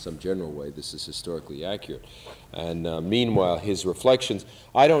in some general way this is historically accurate. And meanwhile, his reflections,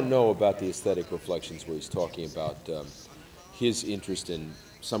 I don't know about the aesthetic reflections where he's talking about his interest in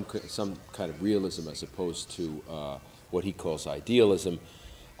some kind of realism as opposed to what he calls idealism.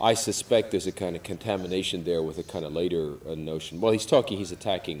 I suspect there's a kind of contamination there with a kind of later notion. Well, he's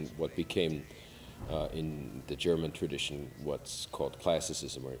attacking what became in the German tradition what's called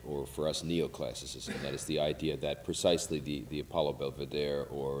classicism, or for us neoclassicism. That is the idea that precisely the Apollo Belvedere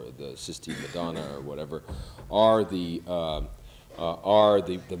or the Sistine Madonna or whatever are the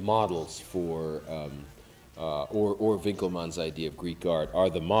models for or Winkelmann's idea of Greek art are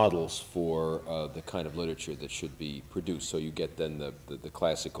the models for the kind of literature that should be produced. So you get then the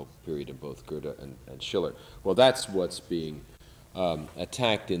classical period in both Goethe and Schiller. Well, that's what's being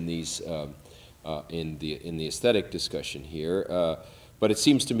attacked in these in the aesthetic discussion here. But it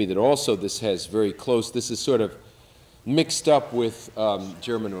seems to me that also this is sort of mixed up with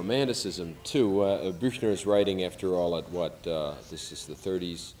German Romanticism too. Büchner is writing, after all, at what, this is the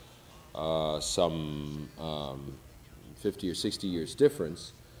 30s, some 50 or 60 years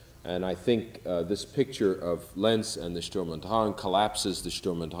difference. And I think this picture of Lenz and the Sturm und Drang collapses the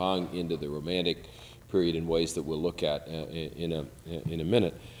Sturm und Drang into the Romantic period in ways that we'll look at in a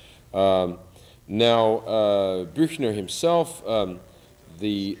minute. Now, Büchner himself,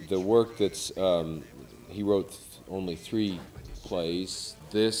 the work that's, he wrote only 3 plays,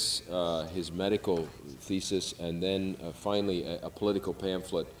 this, his medical thesis, and then finally a political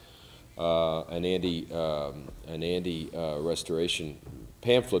pamphlet, an anti-restoration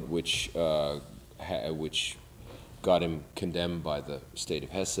pamphlet, which got him condemned by the state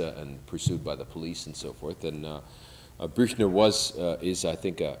of Hesse and pursued by the police and so forth. And Büchner is, I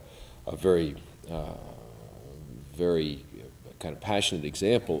think, a very kind of passionate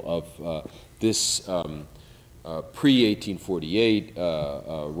example of this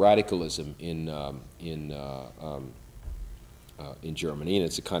pre-1848 radicalism in Germany, and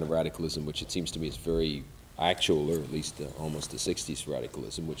it's a kind of radicalism which it seems to me is very actual, or at least almost the 60s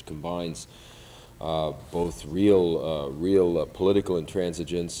radicalism, which combines both real political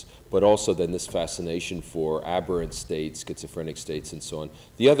intransigence, but also then this fascination for aberrant states, schizophrenic states, and so on.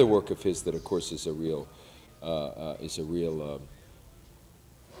 The other work of his that, of course, is a real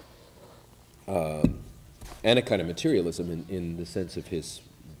and a kind of materialism in the sense of his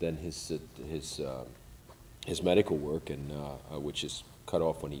medical work, and which is cut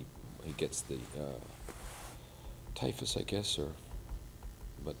off when he gets the typhus, I guess,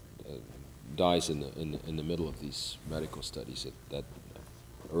 but dies in the middle of these medical studies at that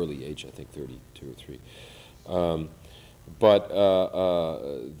early age, I think 32 or 3.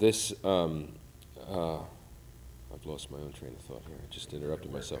 This, I've lost my own train of thought here. I just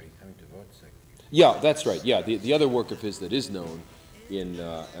interrupted myself. Yeah, that's right. Yeah, the other work of his that is known in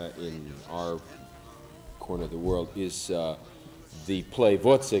our corner of the world is the play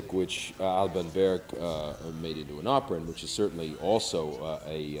Wozzeck, which Alban Berg made into an opera, and which is certainly also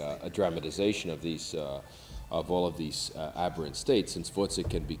a dramatization of these of all of these aberrant states, since Wozzeck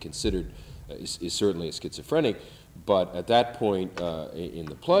can be considered is certainly a schizophrenic. But at that point in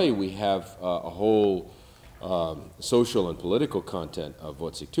the play, we have a whole social and political content of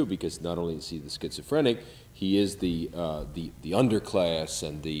Wozzeck too, because not only is he the schizophrenic, he is the underclass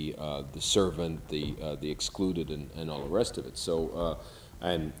and the servant, the excluded, and all the rest of it. So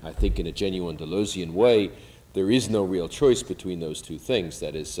And I think in a genuine Deleuzian way, there is no real choice between those two things.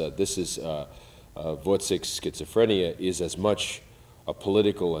 That is, Wojcik's schizophrenia is as much a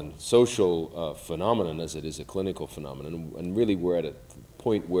political and social phenomenon as it is a clinical phenomenon. And really we're at a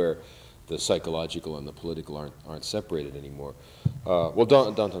point where the psychological and the political aren't separated anymore. Well,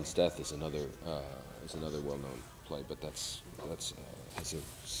 Danton's Death is another well-known play, but that's has a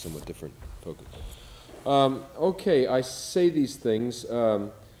somewhat different focus. Okay, I say these things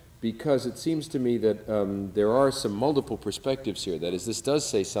because it seems to me that there are some multiple perspectives here. That is, this does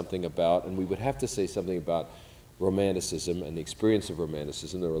say something about, and we would have to say something about Romanticism and the experience of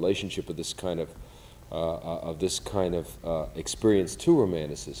Romanticism, the relationship of this kind of experience to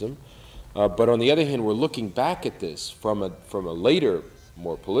Romanticism. But on the other hand, we're looking back at this from a later,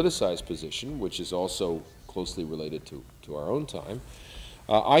 more politicized position, which is also closely related to our own time.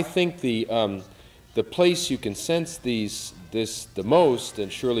 I think the place you can sense this the most,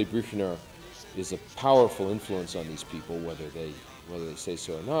 and surely Büchner is a powerful influence on these people, whether they say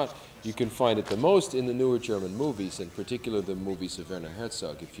so or not, you can find it the most in the newer German movies, in particular the movies of Werner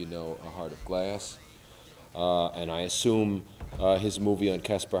Herzog, if you know A Heart of Glass. And I assume his movie on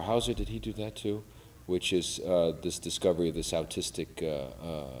Caspar Hauser, did he do that too? Which is this discovery of this autistic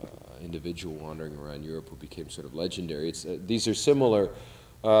individual wandering around Europe who became sort of legendary. These are similar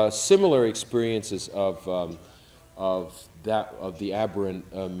experiences of the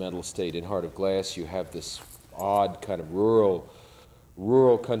aberrant mental state. In Heart of Glass, you have this odd kind of rural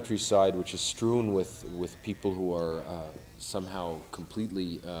countryside which is strewn with people who are somehow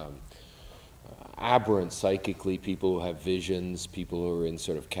completely aberrant psychically, people who have visions, people who are in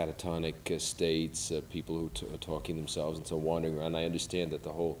sort of catatonic states, people who are talking themselves and so wandering around. I understand that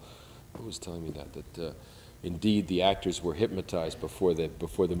who was telling me that indeed the actors were hypnotized before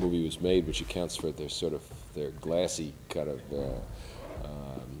the movie was made, which accounts for their glassy kind of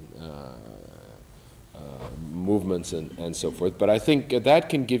movements and so forth. But I think that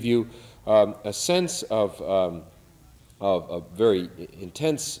can give you a sense of a very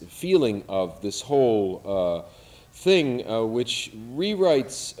intense feeling of this whole thing, which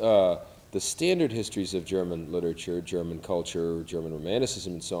rewrites the standard histories of German literature, German culture, German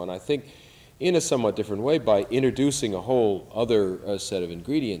Romanticism, and so on, I think, in a somewhat different way by introducing a whole other set of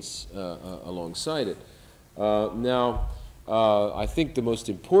ingredients alongside it. Now, I think the most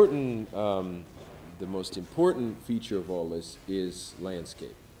important feature of all this is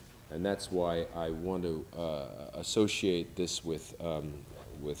landscape. And that's why I want to associate this with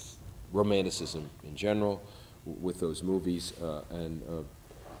Romanticism in general, with those movies, and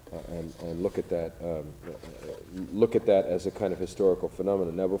look at that as a kind of historical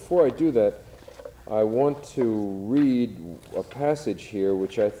phenomenon. Now, before I do that, I want to read a passage here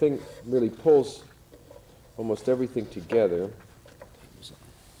which I think really pulls almost everything together.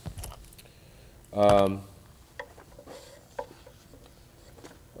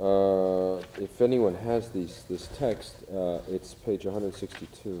 If anyone has this text, it's page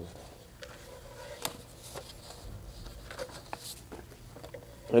 162.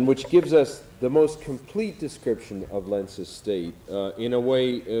 And which gives us the most complete description of Lenz's state in a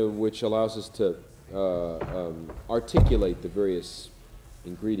way which allows us to articulate the various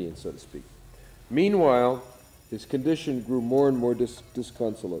ingredients, so to speak. Meanwhile, his condition grew more and more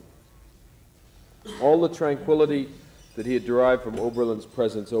disconsolate. All the tranquility that he had derived from Oberlin's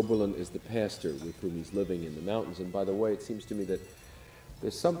presence. Oberlin is the pastor with whom he's living in the mountains. And by the way, it seems to me that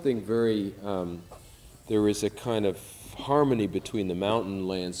there's something very, there is a kind of harmony between the mountain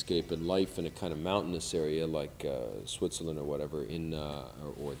landscape and life in a kind of mountainous area like Switzerland or whatever, or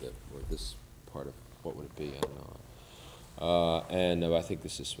this part of, what would it be? I don't know. I think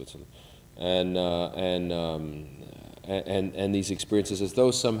this is Switzerland. And these experiences, as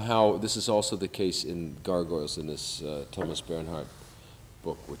though somehow, this is also the case in Gargoyles, in this Thomas Bernhard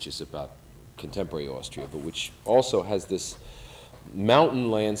book, which is about contemporary Austria, but which also has this mountain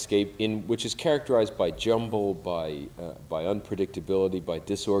landscape which is characterized by jumble, by unpredictability, by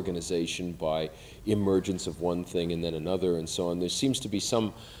disorganization, by emergence of one thing and then another, and so on. There seems to be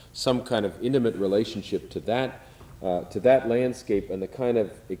some kind of intimate relationship to that landscape and the kind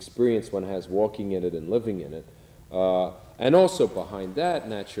of experience one has walking in it and living in it. And also behind that,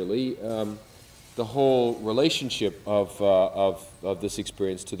 naturally, the whole relationship of this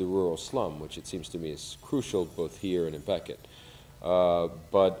experience to the rural slum, which it seems to me is crucial both here and in Beckett.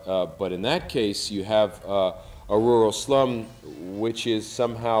 But in that case, you have a rural slum which is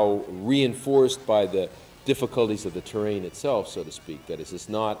somehow reinforced by the difficulties of the terrain itself, so to speak. That is, it's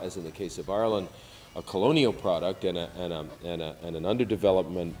not, as in the case of Ireland, a colonial product and an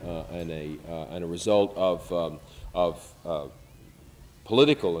underdevelopment and a result of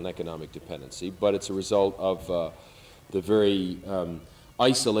political and economic dependency, but it's a result of the very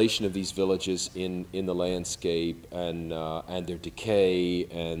isolation of these villages in the landscape, and their decay,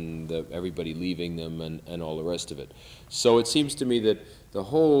 and everybody leaving them, and all the rest of it. So it seems to me that the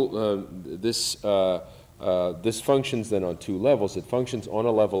whole this functions then on two levels. It functions on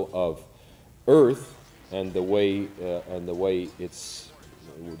a level of Earth and the way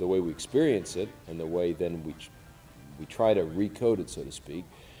we experience it, and the way then we try to recode it, so to speak.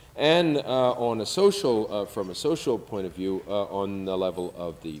 And on a social, from a social point of view, on the level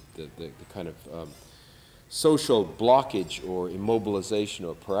of the kind of social blockage or immobilization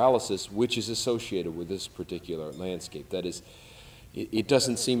or paralysis which is associated with this particular landscape. That is, it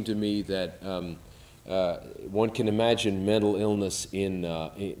doesn't seem to me that one can imagine mental illness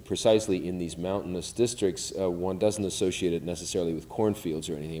precisely in these mountainous districts. One doesn't associate it necessarily with cornfields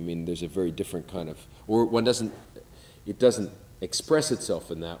or anything. I mean, there's a very different kind of, or it doesn't express itself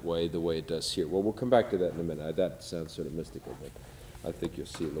in that way, the way it does here. Well, we'll come back to that in a minute. That sounds sort of mystical, but I think you'll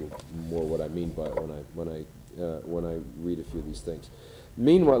see a little more what I mean by it when I read a few of these things.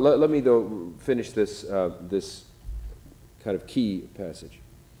 Meanwhile, let me though finish this this kind of key passage.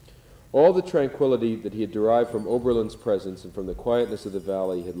 All the tranquility that he had derived from Oberlin's presence and from the quietness of the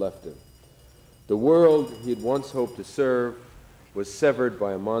valley had left him. The world he had once hoped to serve was severed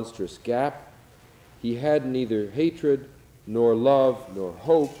by a monstrous gap. He had neither hatred, nor love, nor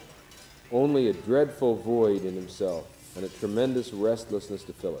hope, only a dreadful void in himself, and a tremendous restlessness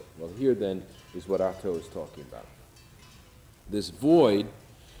to fill it. Well, here then is what Artaud is talking about. This void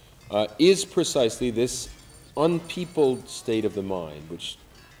is precisely this unpeopled state of the mind,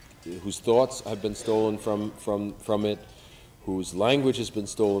 whose thoughts have been stolen from it, whose language has been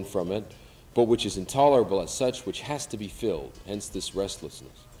stolen from it, but which is intolerable as such, which has to be filled, hence this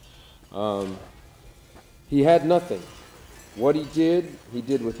restlessness. He had nothing. What he did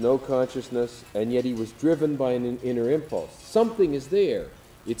with no consciousness, and yet he was driven by an inner impulse. Something is there.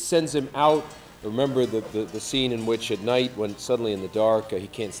 It sends him out. Remember the scene in which at night, when suddenly in the dark, he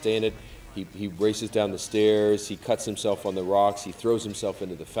can't stand it, he races down the stairs, he cuts himself on the rocks, he throws himself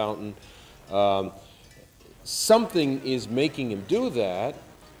into the fountain. Something is making him do that,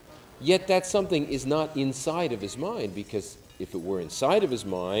 yet that something is not inside of his mind, because if it were inside of his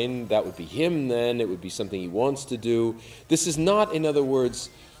mind, that would be him then, it would be something he wants to do. This is not, in other words,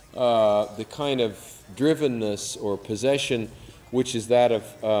 the kind of drivenness or possession which is that of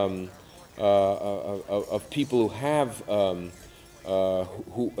people who have, of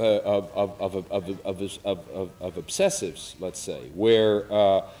obsessives, let's say,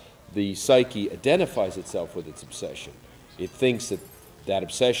 where the psyche identifies itself with its obsession. It thinks that that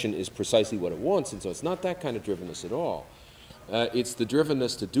obsession is precisely what it wants, and so it's not that kind of drivenness at all. It's the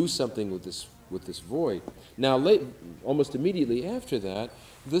drivenness to do something with this void. Now, almost immediately after that,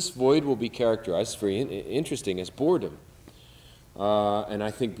 this void will be characterized, very interesting, as boredom. And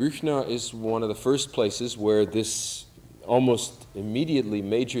I think Büchner is one of the first places where this almost immediately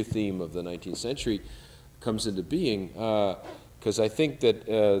major theme of the 19th century comes into being, because I think that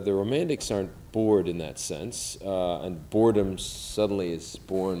the Romantics aren't bored in that sense, and boredom suddenly is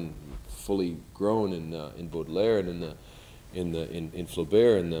born fully grown in Baudelaire and in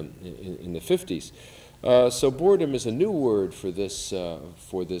Flaubert in the 50s. So boredom is a new word for this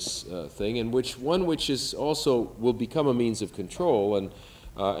thing, and which is also will become a means of control and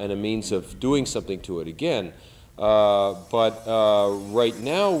a means of doing something to it again. But right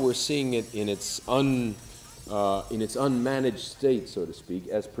now we're seeing it in its unmanaged state, so to speak,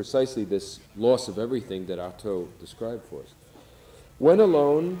 as precisely this loss of everything that Artaud described for us. When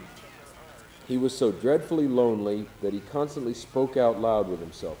alone, he was so dreadfully lonely that he constantly spoke out loud with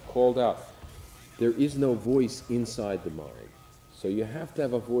himself, called out. There is no voice inside the mind, so you have to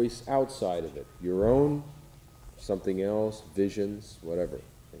have a voice outside of it, your own, something else, visions, whatever.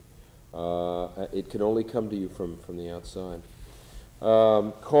 It can only come to you from the outside.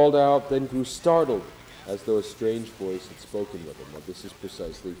 Called out, then grew startled, as though a strange voice had spoken with him. Now, this is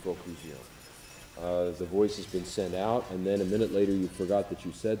precisely Faucusien. The voice has been sent out, and then a minute later you forgot that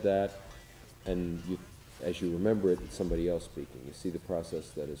you said that, and as you remember it, it's somebody else speaking. You see the process.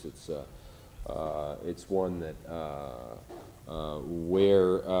 That is, it's one that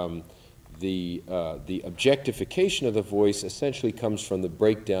where the objectification of the voice essentially comes from the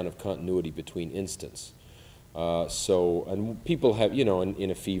breakdown of continuity between instants. And people have,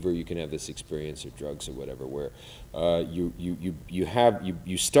 in a fever you can have this experience, or drugs or whatever, where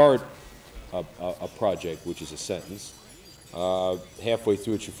you start a project which is a sentence. Halfway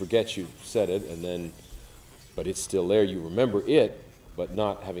through it you forget you said it, but it's still there. You remember it, but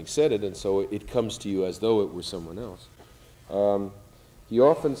not having said it, and so it comes to you as though it were someone else. He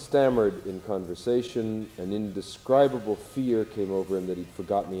often stammered in conversation. An indescribable fear came over him that he'd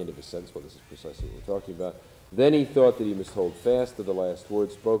forgotten the end of his sentence. Well, this is precisely what we're talking about. Then he thought that he must hold fast to the last word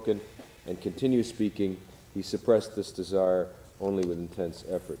spoken and continue speaking. He suppressed this desire only with intense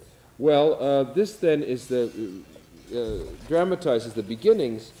effort. Well, this then is dramatizes the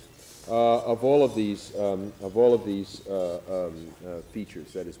beginnings of all of these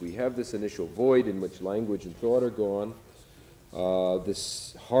features. That is, we have this initial void in which language and thought are gone.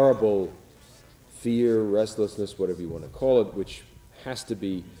 This horrible fear, restlessness, whatever you want to call it, which has to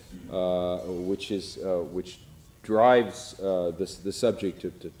be, which drives the subject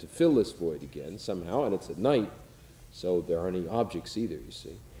to fill this void again somehow, and it's at night, so there aren't any objects either, you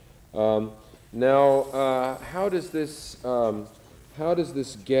see. Now, how does this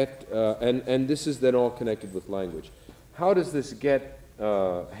get, and this is then all connected with language, how does this get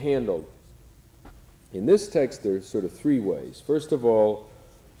handled? In this text, there's sort of three ways. First of all,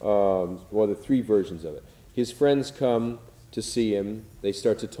 well, there are three versions of it. His friends come to see him. They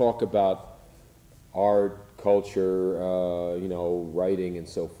start to talk about art, culture, you know, writing, and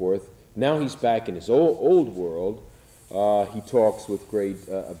so forth. Now he's back in his old world. He talks with great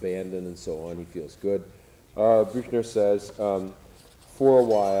abandon and so on. He feels good. Büchner says, for a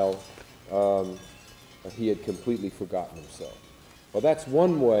while, he had completely forgotten himself. Well, that's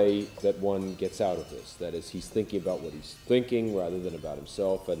one way that one gets out of this. That is, he's thinking about what he's thinking rather than about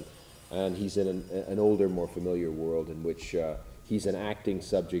himself, and he's in an older, more familiar world in which he's an acting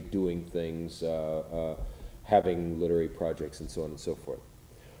subject doing things, having literary projects, and so on and so forth.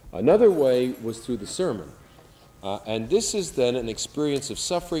 Another way was through the sermon. And this is then an experience of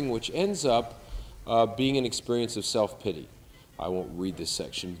suffering which ends up being an experience of self-pity. I won't read this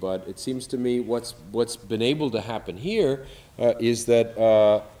section, but it seems to me what's been able to happen here is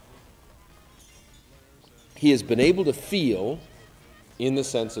that he has been able to feel in the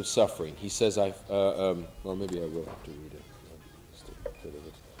sense of suffering. He says, well, maybe I will have to read it.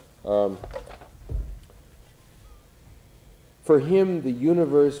 For him, the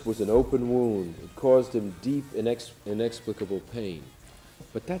universe was an open wound. It caused him deep, inexplicable pain.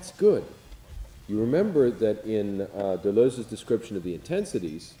 But that's good. You remember that in Deleuze's description of the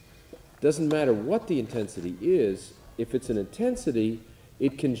intensities, it doesn't matter what the intensity is. If it's an intensity,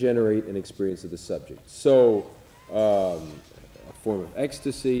 it can generate an experience of the subject. So a form of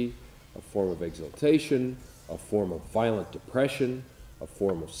ecstasy, a form of exaltation, a form of violent depression, a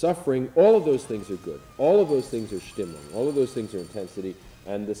form of suffering, all of those things are good. All of those things are Stimmung. All of those things are intensity,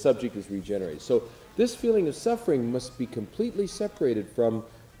 and the subject is regenerated. So this feeling of suffering must be completely separated from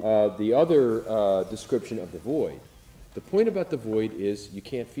the other description of the void. The point about the void is you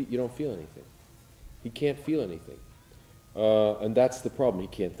don't feel anything. He can't feel anything. And that's the problem. He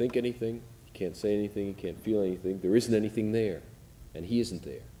can't think anything, he can't say anything, he can't feel anything. There isn't anything there, and he isn't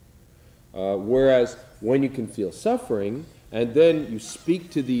there. Whereas when you can feel suffering, and then you speak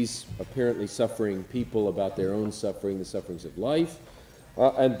to these apparently suffering people about their own suffering, the sufferings of life,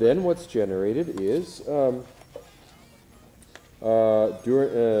 and then what's generated is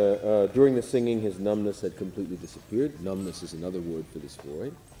during the singing, his numbness had completely disappeared. Numbness is another word for this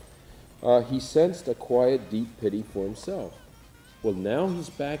void. He sensed a quiet, deep pity for himself. Well, now he's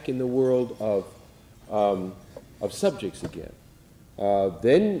back in the world of subjects again.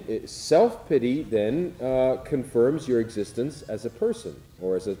 Then self-pity then confirms your existence as a person,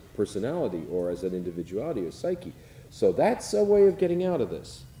 or as a personality, or as an individuality, or psyche. So that's a way of getting out of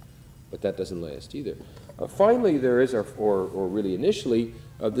this. But that doesn't last either. Finally, there is, or really initially,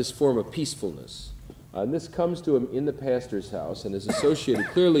 this form of peacefulness. And this comes to him in the pastor's house and is associated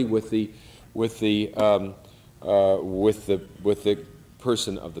clearly with the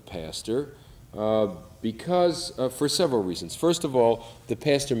person of the pastor, because for several reasons. First of all, the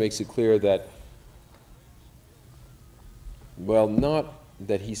pastor makes it clear that, well, not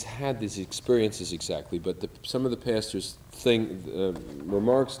that he's had these experiences exactly, but some of the pastor's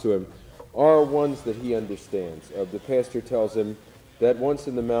remarks to him are ones that he understands. The pastor tells him that once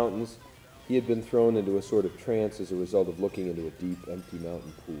in the mountains, he had been thrown into a sort of trance as a result of looking into a deep, empty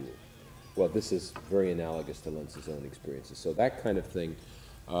mountain pool. Well, this is very analogous to Lenz's own experiences. So that kind of thing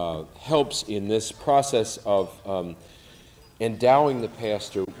helps in this process of endowing the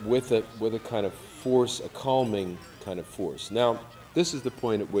pastor with a kind of force, a calming kind of force. Now, this is the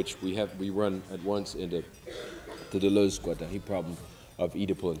point at which we run at once into the Deleuze-Guattari problem of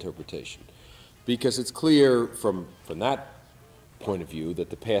Oedipal interpretation, because it's clear from that point of view that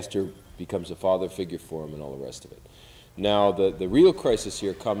the pastor becomes a father figure for him and all the rest of it. Now, the real crisis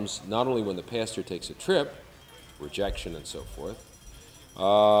here comes not only when the pastor takes a trip, rejection and so forth,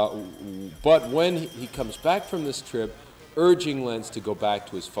 but when he comes back from this trip urging Lenz to go back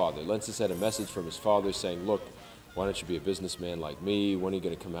to his father. Lenz has had a message from his father saying, look, why don't you be a businessman like me? When are you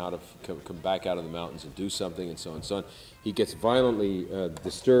going to come back out of the mountains and do something, and so on and so on. He gets violently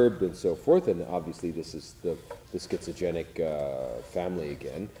disturbed and so forth, and obviously this is the schizogenic family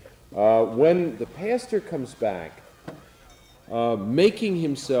again. When the pastor comes back, making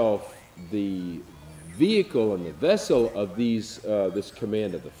himself the vehicle and the vessel of this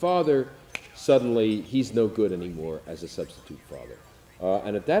command of the father, suddenly he's no good anymore as a substitute father.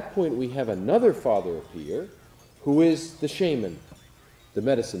 And at that point we have another father appear, who is the shaman, the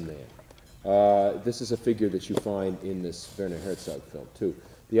medicine man. This is a figure that you find in this Werner Herzog film too.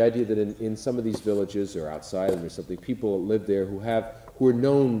 The idea that in some of these villages or outside them or something, people live there who are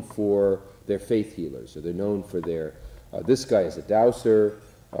known for their faith healers, or they're known for their, this guy is a dowser,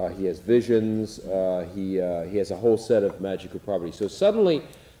 he has visions, he has a whole set of magical properties. So suddenly,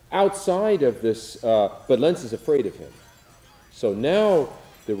 outside of this, but Lenz is afraid of him. So now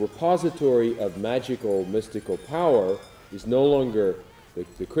the repository of magical, mystical power is no longer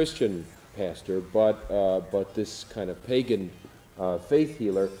the Christian pastor, but this kind of pagan faith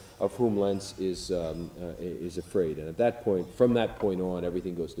healer of whom Lenz is afraid. And at that point, from that point on,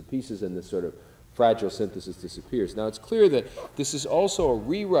 everything goes to pieces, and this sort of fragile synthesis disappears. Now, it's clear that this is also a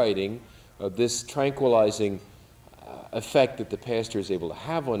rewriting of this tranquilizing effect that the pastor is able to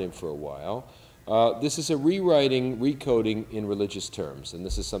have on him for a while. This is a rewriting, recoding in religious terms, and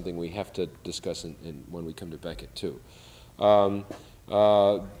this is something we have to discuss when we come to Beckett, too.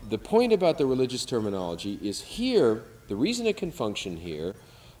 The point about the religious terminology is here, the reason it can function here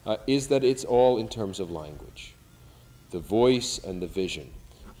is that it's all in terms of language, the voice and the vision.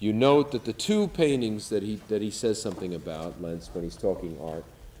 You note that the two paintings that he says something about, Lenz, when he's talking art,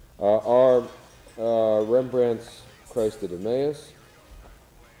 are Rembrandt's Christ at Emmaus,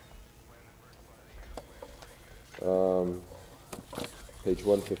 page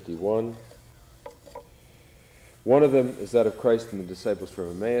 151. One of them is that of Christ and the disciples from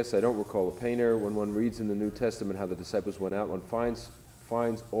Emmaus. I don't recall a painter. When one reads in the New Testament how the disciples went out, one finds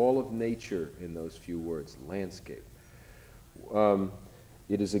all of nature in those few words, landscape.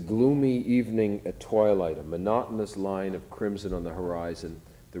 It is a gloomy evening at twilight, a monotonous line of crimson on the horizon,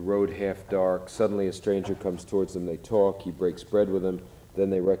 the road half dark. Suddenly a stranger comes towards them. They talk. He breaks bread with them. Then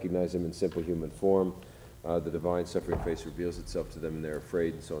they recognize him in simple human form. The divine suffering face reveals itself to them, and they're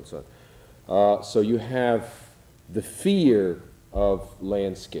afraid, and so on and so on. So you have the fear of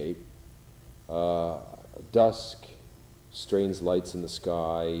landscape, dusk, strange lights in the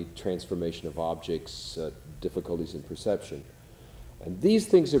sky, transformation of objects, difficulties in perception. And these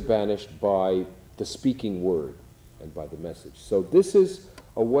things are banished by the speaking word and by the message. So this is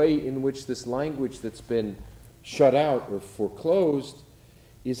a way in which this language that's been shut out or foreclosed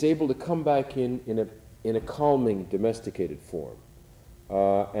is able to come back in a calming, domesticated form.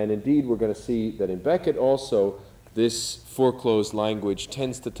 And indeed, we're going to see that in Beckett also, this foreclosed language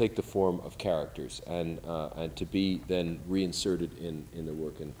tends to take the form of characters and to be then reinserted in the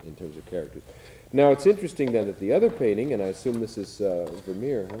work in terms of characters. Now, it's interesting then that the other painting, and I assume this is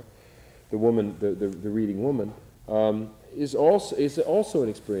Vermeer, huh? The woman, the reading woman, is also an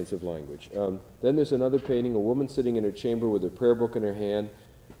experience of language. Then there's another painting, a woman sitting in her chamber with a prayer book in her hand,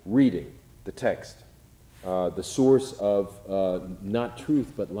 reading the text, the source of not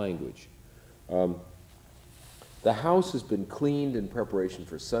truth but language. The house has been cleaned in preparation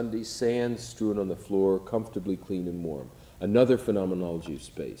for Sunday, sand strewn on the floor, comfortably clean and warm. Another phenomenology of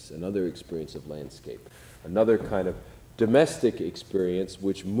space, another experience of landscape, another kind of domestic experience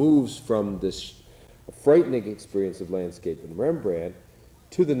which moves from this frightening experience of landscape in Rembrandt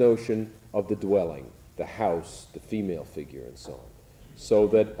to the notion of the dwelling, the house, the female figure, and so on. So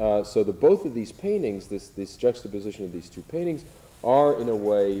that both of these paintings, this juxtaposition of these two paintings, are in a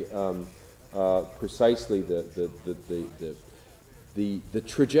way precisely the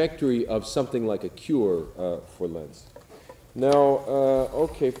trajectory of something like a cure for Lenz. Now,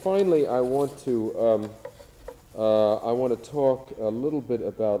 okay, finally, I want to talk a little bit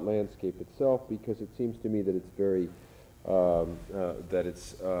about landscape itself, because it seems to me that it's very that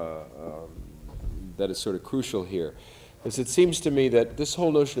it's sort of crucial here. Because it seems to me that this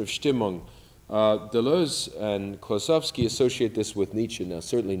whole notion of Stimmung, Deleuze and Klossowski associate this with Nietzsche. Now,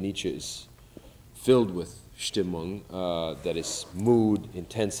 certainly Nietzsche is filled with Stimmung, that is mood,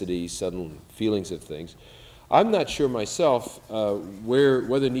 intensity, sudden feelings of things. I'm not sure myself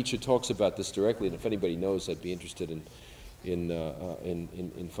whether Nietzsche talks about this directly, and if anybody knows, I'd be interested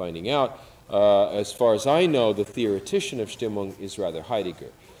in finding out. As far as I know, the theoretician of Stimmung is rather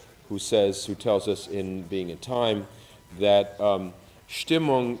Heidegger, who tells us in Being in Time that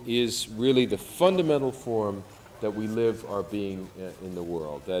Stimmung is really the fundamental form that we live our being in the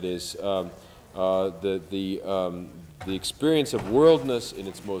world. That is, the experience of worldness in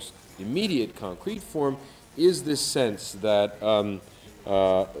its most immediate, concrete form is this sense that the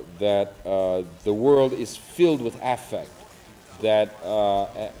world is filled with affect, that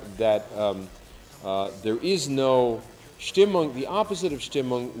there is no Stimmung. The opposite of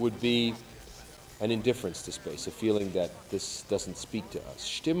Stimmung would be an indifference to space, a feeling that this doesn't speak to us.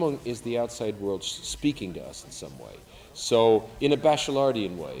 Stimmung is the outside world speaking to us in some way. So, in a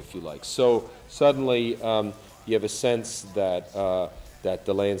Bachelardian way, if you like. So, suddenly you have a sense that, that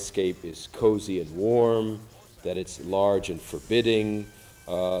the landscape is cozy and warm, that it's large and forbidding,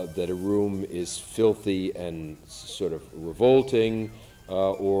 that a room is filthy and sort of revolting,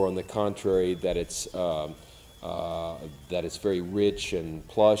 or on the contrary, that it's very rich and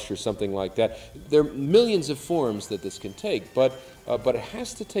plush or something like that. There are millions of forms that this can take, but it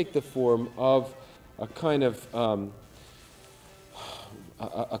has to take the form of a kind of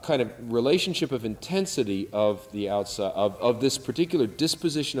relationship of intensity of the outside, of this particular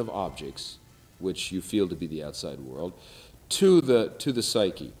disposition of objects, which you feel to be the outside world, to the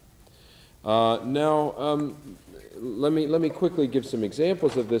psyche. Now, let me quickly give some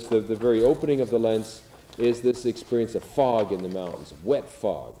examples of this. The very opening of the lens is this experience of fog in the mountains, wet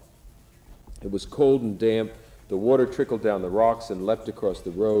fog. It was cold and damp. The water trickled down the rocks and leapt across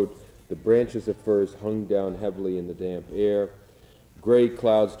the road. The branches of firs hung down heavily in the damp air. Gray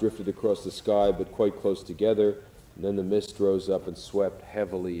clouds drifted across the sky, but quite close together. And then the mist rose up and swept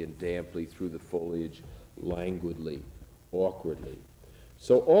heavily and damply through the foliage, languidly, awkwardly.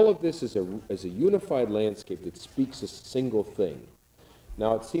 So all of this is a unified landscape that speaks a single thing.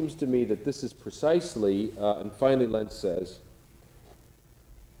 Now, it seems to me that this is precisely, and finally Lentz says,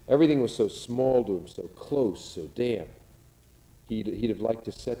 everything was so small to him, so close, so damp. He'd have liked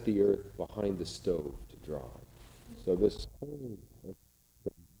to set the earth behind the stove to dry. So this whole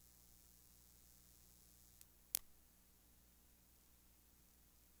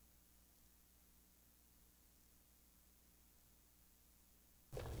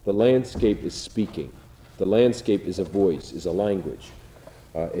the landscape is speaking. The landscape is a voice, is a language.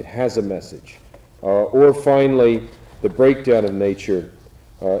 It has a message. Or finally, the breakdown of nature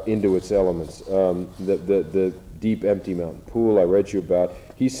into its elements. The deep, empty mountain pool I read you about.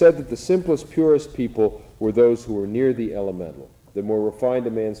 He said that the simplest, purest people were those who were near the elemental. The more refined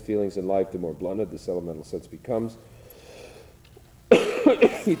a man's feelings in life, the more blunted this elemental sense becomes.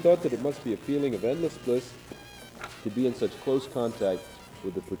 He thought that it must be a feeling of endless bliss to be in such close contact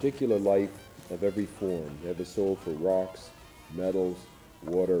with the particular life of every form. He had the soul for rocks, metals,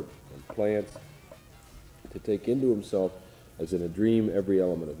 water, and plants, to take into himself, as in a dream, every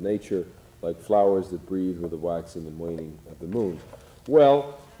element of nature, like flowers that breathe with the waxing and waning of the moon.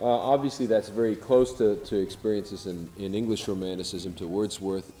 Well, obviously that's very close to experiences in English Romanticism, to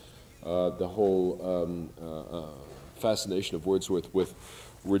Wordsworth, the whole fascination of Wordsworth with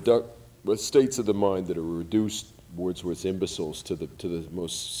states of the mind that are reduced, Wordsworth's imbeciles, to the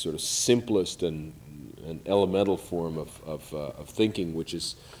most sort of simplest and elemental form of thinking, which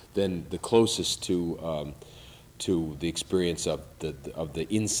is then the closest to the experience of the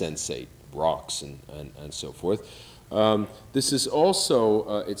insensate, rocks and so forth. This is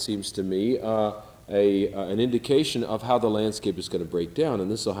also, it seems to me, an indication of how the landscape is going to break down,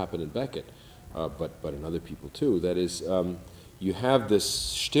 and this will happen in Beckett, but in other people too. That is, you have this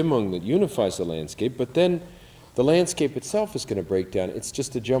Stimmung that unifies the landscape, but then the landscape itself is going to break down. It's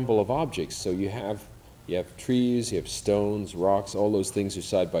just a jumble of objects. So you have trees, you have stones, rocks, all those things are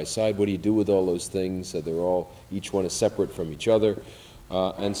side by side. What do you do with all those things? So they're all, each one is separate from each other,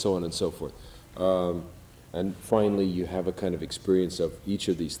 and so on and so forth. And finally, you have a kind of experience of each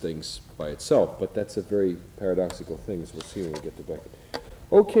of these things by itself. But that's a very paradoxical thing, as we'll see when we get to Beckett.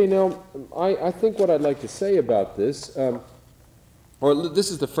 Okay, now, I think what I'd like to say about this, or this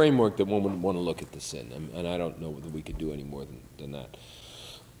is the framework that one would want to look at this in, and I don't know whether we could do any more than that.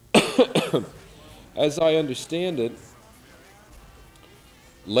 As I understand it,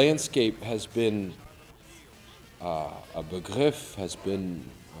 landscape has been a begriff, has been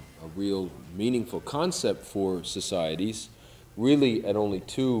a real meaningful concept for societies, really at only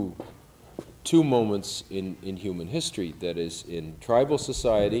two moments in human history. That is, in tribal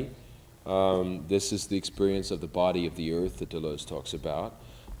society, this is the experience of the body of the earth that Deleuze talks about.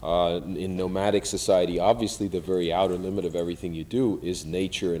 In nomadic society, obviously the very outer limit of everything you do is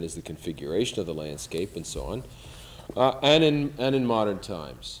nature and is the configuration of the landscape and so on. And in modern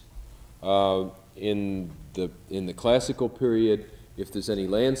times. In the classical period, if there's any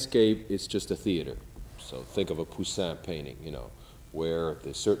landscape, it's just a theater. So think of a Poussin painting, where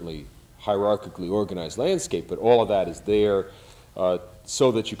there's certainly hierarchically organized landscape, but all of that is there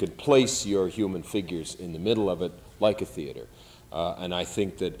so that you can place your human figures in the middle of it like a theater. And I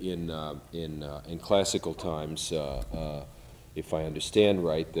think that in classical times, if I understand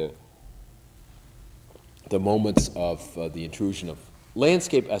right, the moments of the intrusion of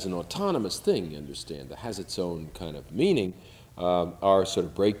landscape as an autonomous thing, you understand, that has its own kind of meaning, are sort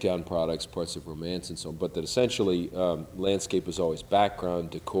of breakdown products, parts of romance and so on, but that essentially landscape is always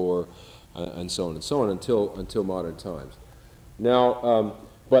background, decor, and so on until modern times. Now,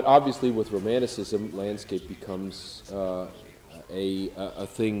 but obviously with Romanticism, landscape becomes a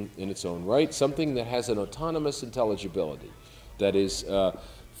thing in its own right, something that has an autonomous intelligibility. That is,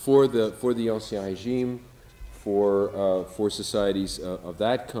 for the Ancien Regime, for societies of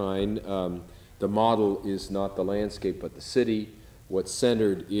that kind, the model is not the landscape but the city. What's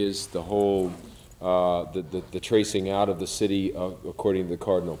centered is the whole, the tracing out of the city according to the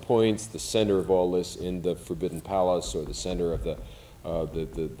cardinal points, the center of all this in the Forbidden Palace, or the center of the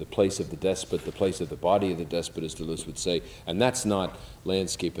place of the despot, the place of the body of the despot, as Deleuze would say, and that's not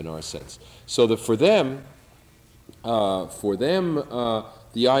landscape in our sense. So for them,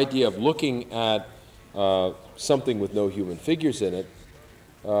 the idea of looking at something with no human figures in it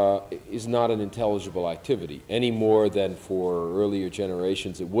is not an intelligible activity, any more than for earlier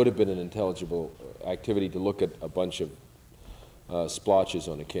generations it would have been an intelligible activity to look at a bunch of splotches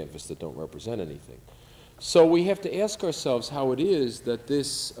on a canvas that don't represent anything. So we have to ask ourselves how it is that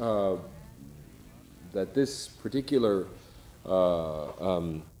this particular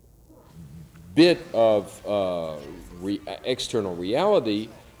bit of external reality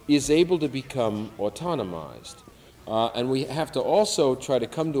is able to become autonomized. And we have to also try to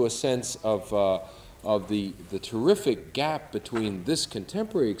come to a sense of the terrific gap between this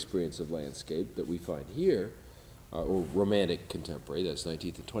contemporary experience of landscape that we find here, or romantic contemporary, that's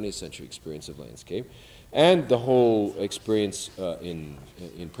 19th and 20th century experience of landscape, and the whole experience in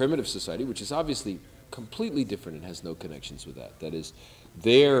primitive society, which is obviously completely different and has no connections with that. That is,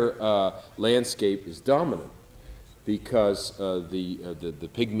 their landscape is dominant because the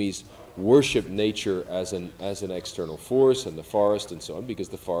pygmies worship nature as an external force, and the forest and so on, because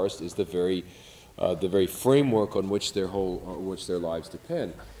the forest is the very framework on which their lives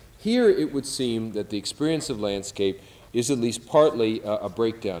depend. Here, it would seem that the experience of landscape is at least partly a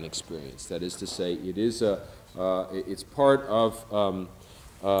breakdown experience. That is to say, it is it's part of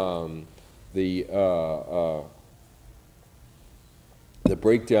the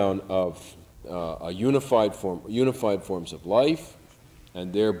breakdown of unified forms of life,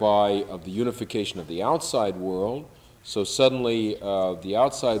 and thereby of the unification of the outside world. So suddenly the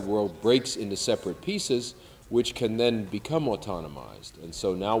outside world breaks into separate pieces, which can then become autonomized. And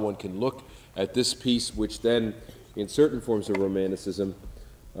so now one can look at this piece, which then, in certain forms of Romanticism,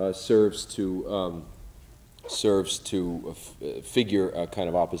 serves to figure a kind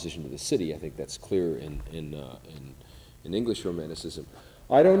of opposition to the city. I think that's clear in English Romanticism.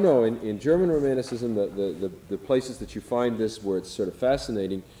 I don't know. In German Romanticism, the places that you find this where it's sort of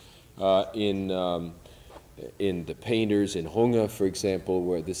fascinating, in the painters, in Runge, for example,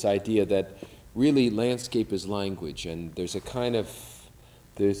 where this idea that really landscape is language, and there's a kind of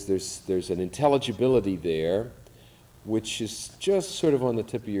there's an intelligibility there, which is just sort of on the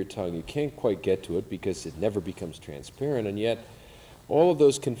tip of your tongue. You can't quite get to it because it never becomes transparent, and yet all of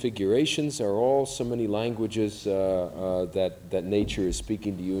those configurations are all so many languages that nature is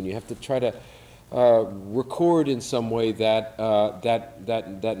speaking to you, and you have to try to record in some way that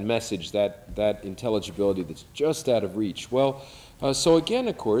message, that intelligibility that's just out of reach. Well, so again,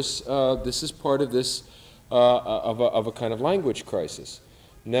 of course, this is part of this of a kind of language crisis.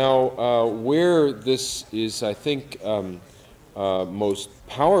 Now, where this is, I think, most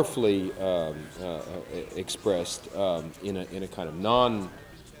powerfully expressed in a kind of non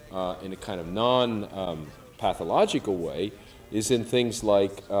pathological way is in things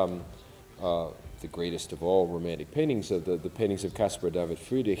like the greatest of all romantic paintings, the paintings of Caspar David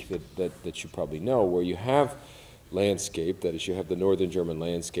Friedrich that you probably know, where you have landscape, that is, you have the northern German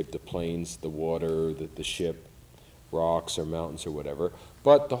landscape, the plains, the water, the ship, rocks or mountains or whatever.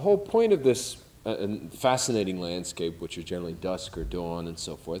 But the whole point of this fascinating landscape, which is generally dusk or dawn and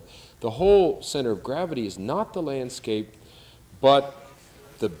so forth, the whole center of gravity is not the landscape, but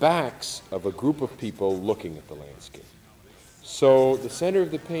the backs of a group of people looking at the landscape. So the center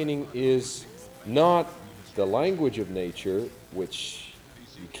of the painting is not the language of nature, which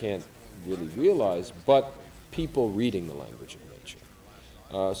you can't really realize, but people reading the language of nature.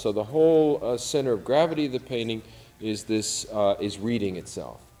 So the whole center of gravity of the painting is this is reading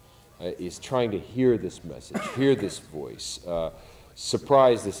itself, is trying to hear this message, hear this voice,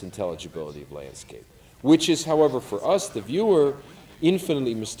 surprise this intelligibility of landscape, which is, however, for us, the viewer,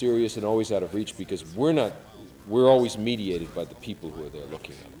 infinitely mysterious and always out of reach, because we're always mediated by the people who are there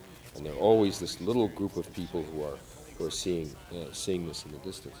looking at it. And they're always this little group of people who are seeing this in the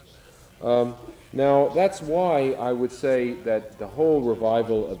distance. Now, that's why I would say that the whole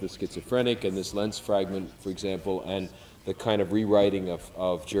revival of the schizophrenic and this lens fragment, for example, and the kind of rewriting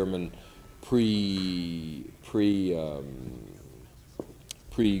of German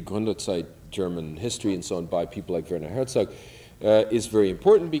pre-Gründerzeit German history and so on by people like Werner Herzog is very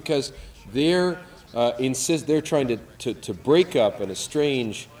important, because they're trying to break up and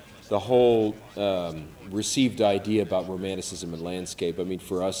estrange the whole received idea about romanticism and landscape. I mean,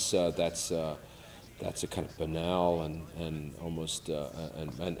 for us, that's a kind of banal and almost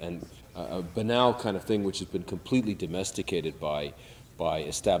a banal kind of thing, which has been completely domesticated by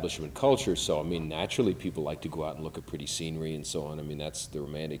establishment culture. So, I mean, naturally, people like to go out and look at pretty scenery and so on. I mean, that's the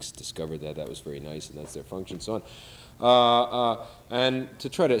Romantics discovered that. That was very nice, and that's their function, so on. And to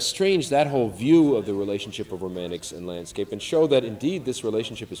try to estrange that whole view of the relationship of romantics and landscape, and show that indeed this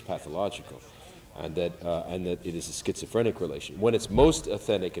relationship is pathological, and that it is a schizophrenic relation. When it's most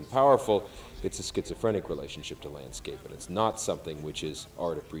authentic and powerful, it's a schizophrenic relationship to landscape, and it's not something which is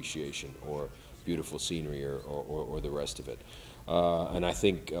art appreciation or beautiful scenery or the rest of it. And I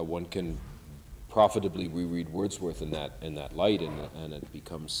think one can profitably reread Wordsworth in that light, and it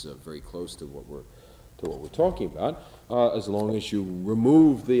becomes very close to what we're talking about, as long as you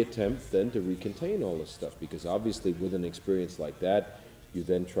remove the attempt then to recontain all this stuff, because obviously with an experience like that, you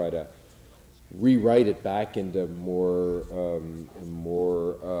then try to rewrite it back into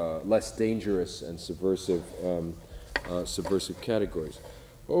less dangerous and subversive categories.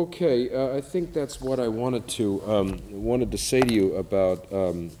 Okay, I think that's what I wanted to say to you about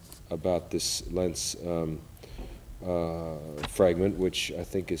this lens fragment, which I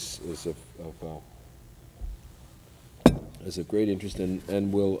think is of great interest,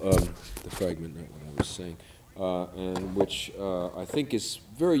 and will the fragment, not what I was saying, and which I think is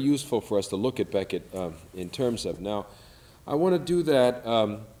very useful for us to look at Beckett in terms of. Now, I want to do that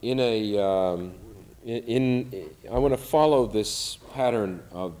I want to follow this pattern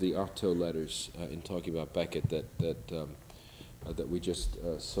of the Artaud letters in talking about Beckett that we just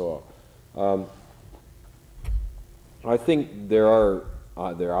saw. I think there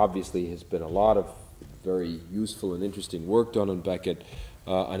obviously has been a lot of very useful and interesting work done on Beckett,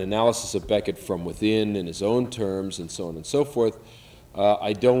 an analysis of Beckett from within in his own terms and so on and so forth.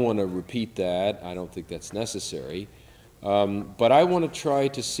 I don't want to repeat that. I don't think that's necessary. But I want to try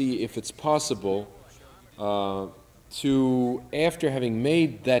to see if it's possible to, after having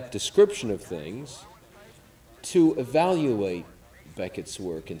made that description of things, to evaluate Beckett's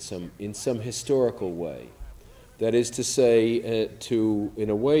work in some historical way. That is to say, in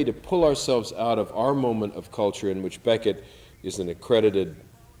a way, to pull ourselves out of our moment of culture in which Beckett is an accredited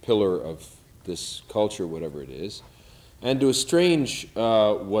pillar of this culture, whatever it is, and to estrange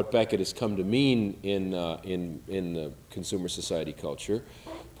what Beckett has come to mean in consumer society culture,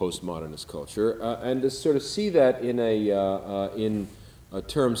 postmodernist culture, and to sort of see that in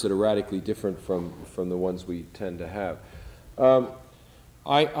terms that are radically different from the ones we tend to have.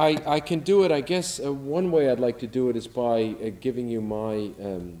 I can do it, I guess. One way I'd like to do it is by giving you my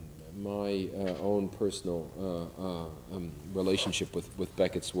own personal relationship with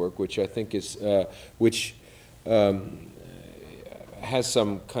Beckett's work, which I think is has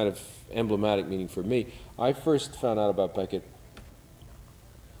some kind of emblematic meaning for me. I first found out about Beckett.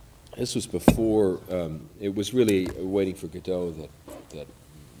 This was before. It was really Waiting for Godot that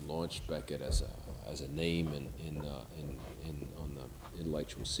launched Beckett as a name on the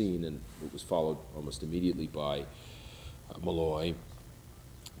intellectual scene, and it was followed almost immediately by Malloy.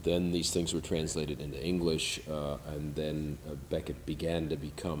 Then these things were translated into English, and then Beckett began to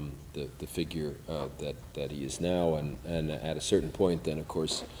become the figure that he is now. And at a certain point, then, of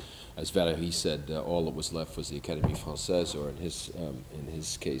course, as Valéry said, all that was left was the Académie Française, or in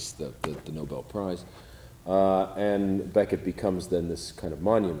his case, the Nobel Prize. And Beckett becomes then this kind of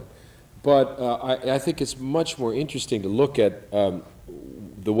monument. But I think it's much more interesting to look at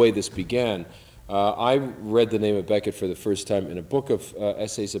the way this began. I read the name of Beckett for the first time in a book of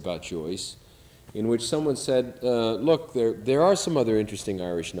essays about Joyce, in which someone said, look, there are some other interesting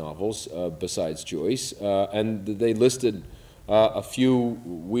Irish novels besides Joyce, and they listed a few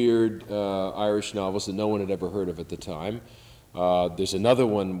weird Irish novels that no one had ever heard of at the time. There's another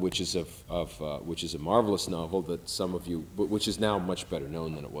one which is which is a marvelous novel that some of you, which is now much better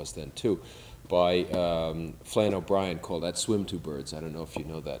known than it was then too, by Flann O'Brien, called At Swim Two Birds. I don't know if you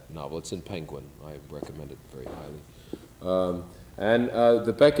know that novel. It's in Penguin. I recommend it very highly. And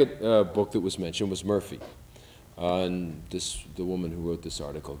the Beckett book that was mentioned was Murphy. And the woman who wrote this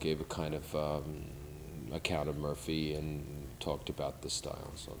article gave a kind of account of Murphy and talked about the style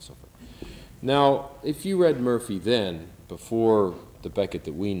and so on and so forth. Now, if you read Murphy then, before the Beckett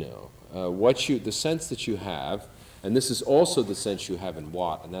that we know, the sense that you have, and this is also the sense you have in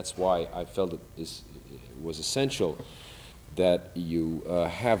Watt, and that's why I felt it was essential that you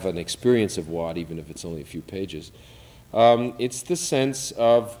have an experience of Watt, even if it's only a few pages. It's the sense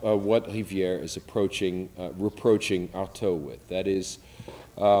of what Rivière is reproaching Artaud with. That is,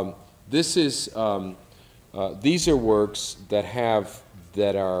 these are works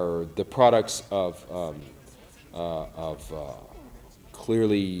that are the products of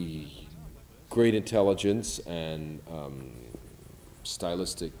clearly great intelligence and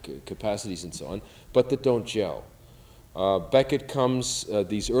stylistic capacities and so on, but that don't gel. Beckett comes,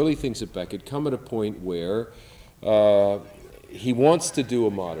 these early things of Beckett come at a point where he wants to do a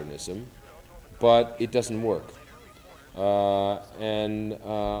modernism, but it doesn't work. And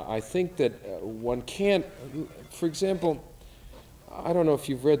I think that one can't, for example, I don't know if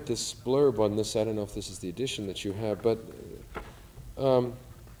you've read this blurb on this, I don't know if this is the edition that you have, but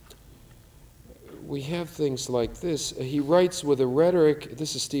we have things like this. He writes with a rhetoric,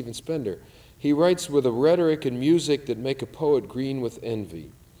 this is Stephen Spender, he writes with a rhetoric and music that make a poet green with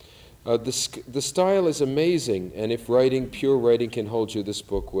envy. The style is amazing, and if pure writing can hold you, this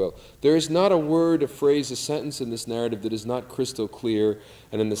book will. There is not a word, a phrase, a sentence in this narrative that is not crystal clear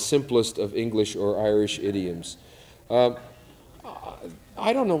and in the simplest of English or Irish idioms.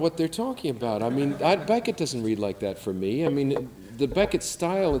 I don't know what they're talking about. I mean, Beckett doesn't read like that for me. I mean, the Beckett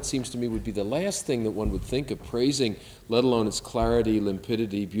style, it seems to me, would be the last thing that one would think of praising, let alone its clarity,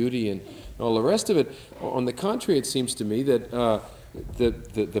 limpidity, beauty, and all the rest of it. On the contrary, it seems to me that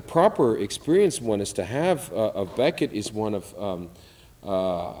the proper experience one is to have of Beckett is one of,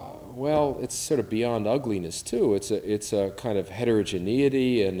 well, it's sort of beyond ugliness too. It's a kind of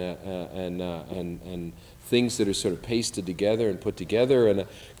heterogeneity and things that are sort of pasted together and put together, and a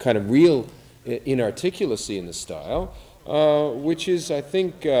kind of real inarticulacy in the style, which is, I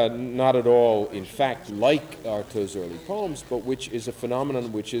think, not at all, in fact, like Artaud's early poems, but which is a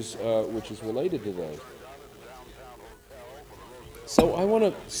phenomenon which is related to those. So I want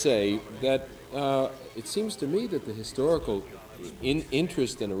to say that it seems to me that the historical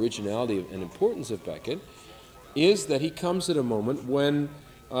interest and originality and importance of Beckett is that he comes at a moment when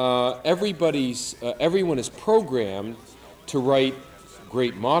everyone is programmed to write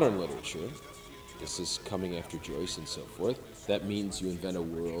great modern literature. This is coming after Joyce and so forth. That means you invent a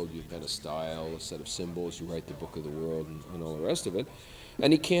world, you invent a style, a set of symbols, you write the book of the world and all the rest of it.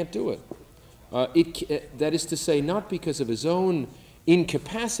 And he can't do it. That is to say, not because of his own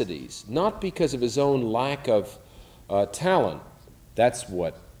incapacities, not because of his own lack of talent. That's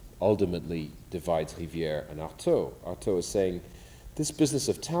what ultimately divides Rivière and Artaud. Artaud is saying, this business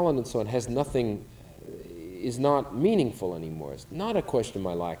of talent and so on has nothing, is not meaningful anymore. It's not a question of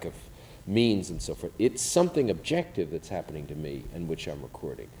my lack of means and so forth. It's something objective that's happening to me and which I'm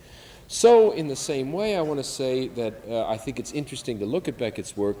recording. So in the same way, I want to say that I think it's interesting to look at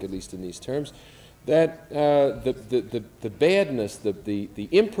Beckett's work, at least in these terms, that the badness, the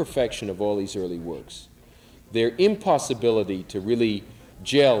imperfection of all these early works, their impossibility to really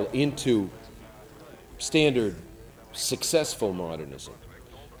gel into standard successful modernism,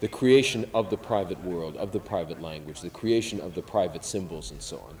 the creation of the private world, of the private language, the creation of the private symbols and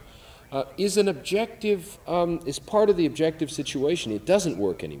so on, is an objective, is part of the objective situation. It doesn't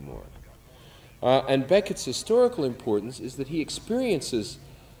work anymore. And Beckett's historical importance is that he experiences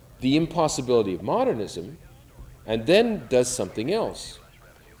the impossibility of modernism and then does something else,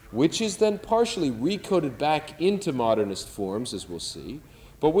 which is then partially recoded back into modernist forms, as we'll see,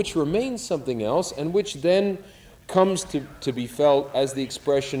 but which remains something else and which then comes to be felt as the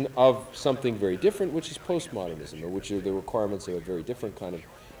expression of something very different, which is postmodernism, or which are the requirements of a very different kind of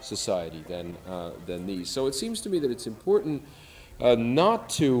society than these. So it seems to me that it's important not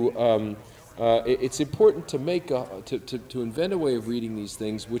to, it's important to make to invent a way of reading these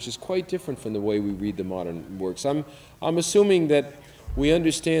things which is quite different from the way we read the modern works. I'm assuming that we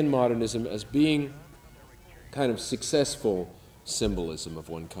understand modernism as being kind of successful symbolism of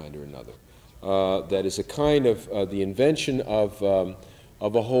one kind or another. That is a kind of the invention of a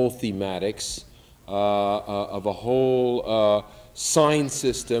whole thematics, of a whole sign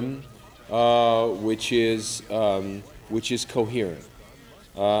system, which is coherent,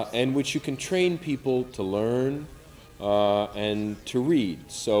 and which you can train people to learn and to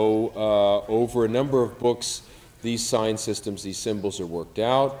read. So over a number of books, these sign systems, these symbols are worked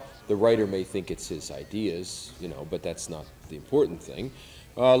out. The writer may think it's his ideas, you know, but that's not the important thing.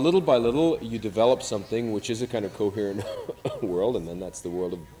 Little by little, you develop something which is a kind of coherent world, and then that's the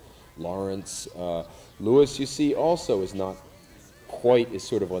world of Lawrence. Lewis, you see, also is not quite, is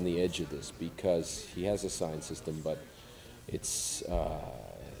sort of on the edge of this, because he has a sign system, but it's,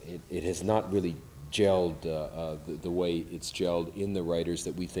 it has not really gelled the way it's gelled in the writers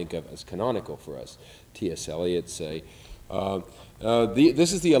that we think of as canonical for us. T.S. Eliot, say.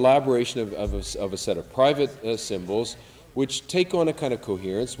 This is the elaboration of a set of private symbols which take on a kind of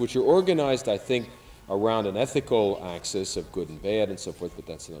coherence, which are organized, I think, around an ethical axis of good and bad and so forth, but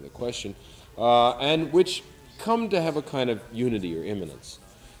that's another question, and which come to have a kind of unity or immanence.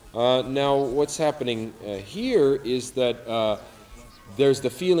 Now, what's happening here is that there's the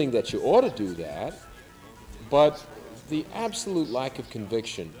feeling that you ought to do that, but the absolute lack of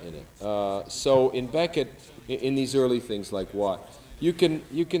conviction in it. So in Beckett, in these early things like what, you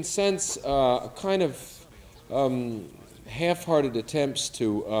can sense a kind of half-hearted attempts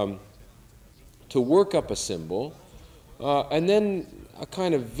to work up a symbol, and then a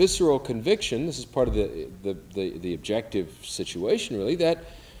kind of visceral conviction. This is part of the objective situation, really, that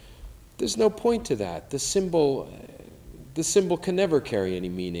there's no point to that. The symbol can never carry any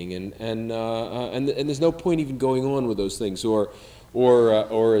meaning, and there's no point even going on with those things. Or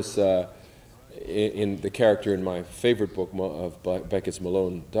as in the character in my favorite book of Beckett's,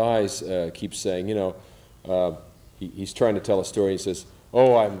 Malone Dies, keeps saying, you know, he's trying to tell a story. He says,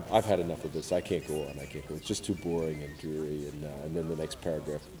 "Oh, I've had enough of this. I can't go on. I can't go. It's just too boring and dreary." And then the next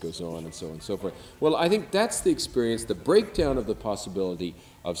paragraph goes on and so forth. Well, I think that's the experience, the breakdown of the possibility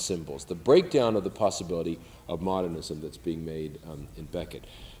of symbols, the breakdown of the possibility of modernism that's being made in Beckett.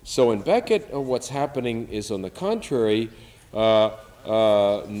 So in Beckett, what's happening is, on the contrary, not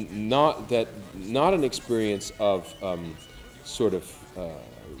an experience of sort of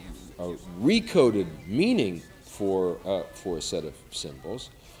a recoded meaning for a set of symbols,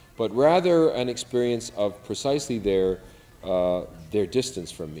 but rather an experience of precisely their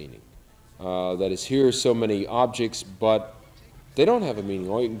distance from meaning. That is, here are so many objects, but they don't have a meaning.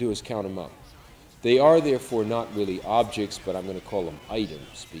 All you can do is count them up. They are therefore not really objects, but I'm going to call them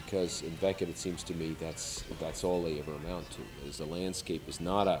items, because in Beckett it seems to me that's all they ever amount to. Is the landscape is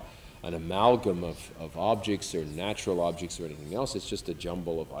not an amalgam of objects or natural objects or anything else. It's just a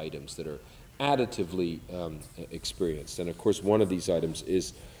jumble of items that are additively experienced. And of course, one of these items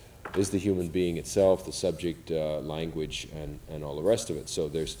is the human being itself, the subject, language, and all the rest of it. So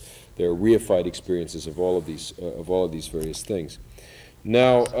there are reified experiences of all of these various things.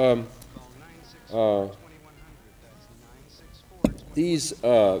 Now,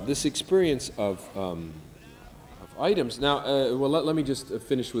 this experience of items. Now, well, let me just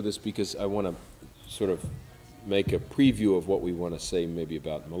finish with this, because I want to sort of make a preview of what we want to say maybe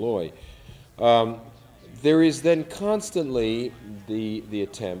about Malloy. There is then constantly the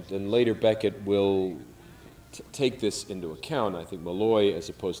attempt, and later Beckett will take this into account. I think Malloy, as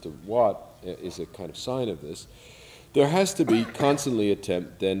opposed to Watt, is a kind of sign of this. There has to be constantly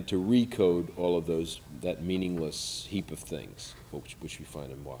attempt then to recode all of that meaningless heap of things, which we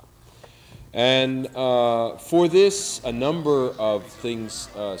find in Watt. And for this, a number of things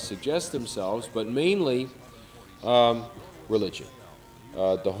suggest themselves, but mainly religion.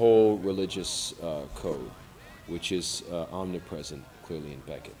 The whole religious code, which is omnipresent clearly in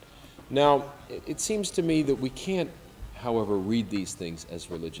Beckett. Now, it seems to me that we can't, however, read these things as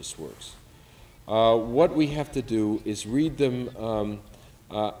religious works. What we have to do is read them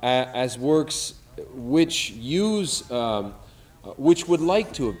as works which use, which would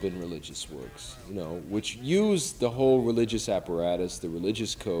like to have been religious works, you know, which use the whole religious apparatus, the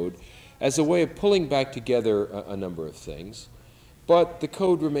religious code, as a way of pulling back together a number of things. But the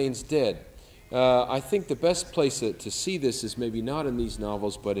code remains dead. I think the best place to see this is maybe not in these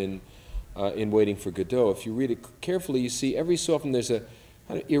novels, but in Waiting for Godot. If you read it carefully, you see every so often there's a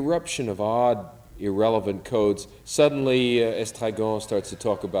kind of eruption of odd, irrelevant codes. Suddenly, Estragon starts to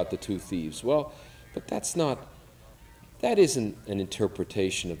talk about the two thieves. Well, but that isn't an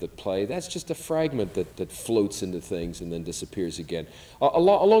interpretation of the play. That's just a fragment that floats into things and then disappears again.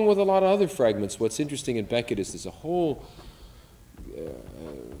 Along with a lot of other fragments, what's interesting in Beckett is there's a whole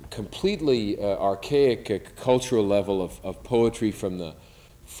completely archaic cultural level of poetry from their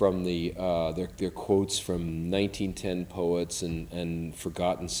quotes from 1910 poets and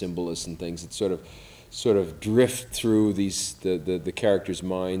forgotten symbolists and things that sort of drift through the characters'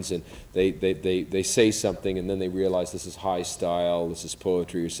 minds, and they say something and then they realize this is high style, this is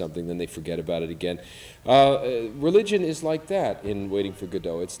poetry or something, then they forget about it again. Religion is like that in Waiting for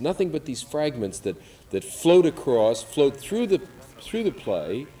Godot. It's nothing but these fragments that float through the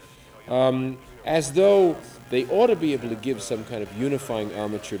play, as though they ought to be able to give some kind of unifying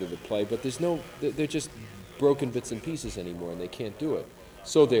armature to the play, but there's no, they're just broken bits and pieces anymore, and they can't do it.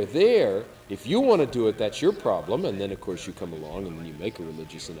 So they're there. If you want to do it, that's your problem, and then of course you come along and then you make a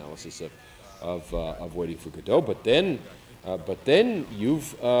religious analysis of Waiting for Godot. But then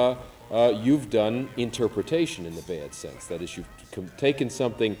you've done interpretation in the bad sense. That is, you've taken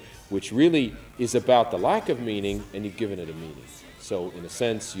something which really is about the lack of meaning, and you've given it a meaning. So in a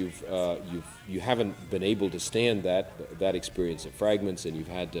sense, you haven't been able to stand that experience of fragments, and you've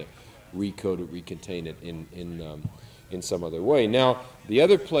had to recode it, recontain it in some other way. Now, the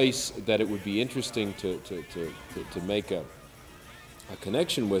other place that it would be interesting to make a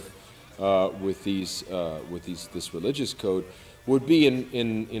connection with this religious code would be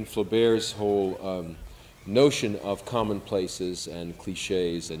in Flaubert's whole notion of commonplaces and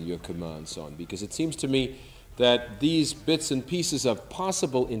cliches and yokoma and so on, because it seems to me that these bits and pieces of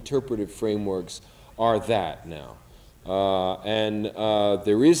possible interpretive frameworks are that now.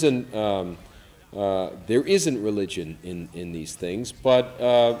 There isn't religion in these things, but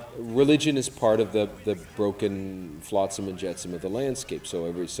religion is part of the broken flotsam and jetsam of the landscape.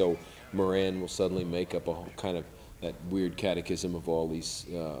 So Moran will suddenly make up a whole kind of that weird catechism of all these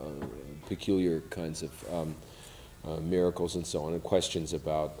peculiar kinds of miracles and so on, and questions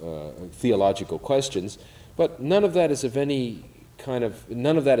about theological questions. But none of that is of any kind of,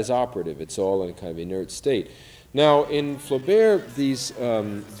 none of that is operative. It's all in a kind of inert state. Now, in Flaubert, these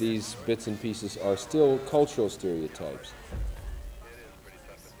bits and pieces are still cultural stereotypes.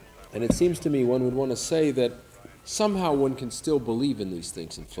 And it seems to me one would want to say that somehow one can still believe in these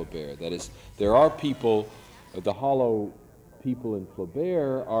things in Flaubert. That is, there are people, the hollow people in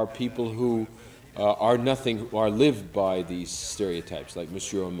Flaubert are people who are nothing, who are lived by these stereotypes, like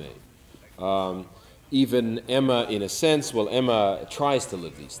Monsieur Homais. Even Emma, in a sense, well, Emma tries to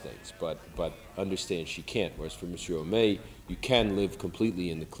live these things, but understands she can't. Whereas for Monsieur Homais, you can live completely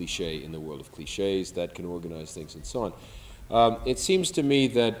in the cliché, in the world of clichés, that can organize things and so on. It seems to me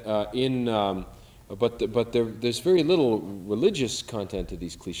that there's very little religious content to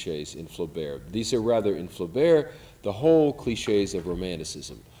these clichés in Flaubert. These are rather, in Flaubert, the whole clichés of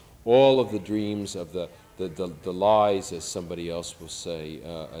Romanticism. All of the dreams of the lies, as somebody else will say,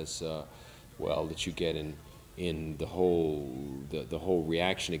 well, that you get in the whole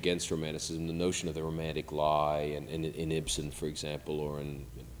reaction against Romanticism, the notion of the romantic lie, and in Ibsen, for example, or in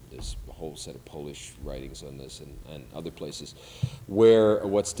there's a whole set of Polish writings on this and other places, where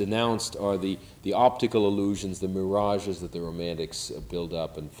what's denounced are the optical illusions, the mirages that the Romantics build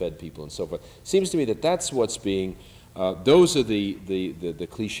up and fed people and so forth. Seems to me that that's what's being, those are the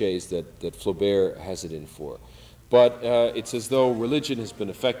cliches that Flaubert has it in for. But it's as though religion has been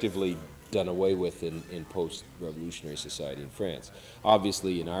effectively done away with in post-revolutionary society in France.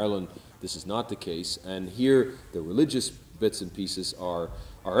 Obviously, in Ireland, this is not the case, and here the religious bits and pieces are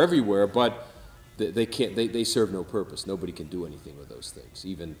everywhere, but they serve no purpose. Nobody can do anything with those things.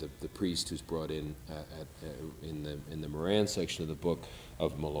 Even the priest who's brought in in the Moran section of the book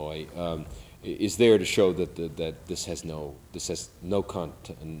of Malloy is there to show that this has no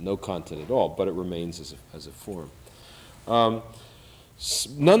content at all, but it remains as a form.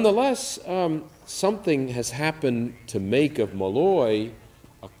 Nonetheless, something has happened to make of Malloy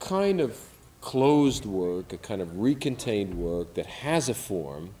a kind of closed work, a kind of recontained work that has a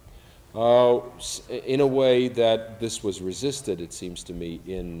form, in a way that this was resisted, it seems to me,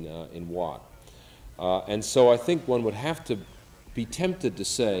 in Watt. And so I think one would have to be tempted to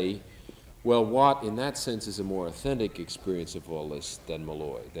say, well, Watt, in that sense, is a more authentic experience of all this than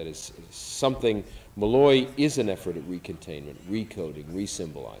Malloy. That is something, Malloy is an effort at recontainment, recoding,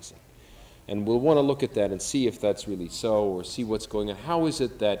 resymbolizing. And we'll want to look at that and see if that's really so, or see what's going on. How is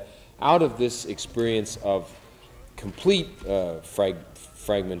it that out of this experience of complete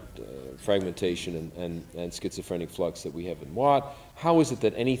fragmentation and schizophrenic flux that we have in Watt, how is it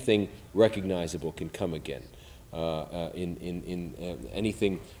that anything recognizable can come again?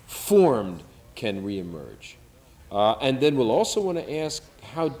 Anything formed can reemerge. And then we'll also want to ask,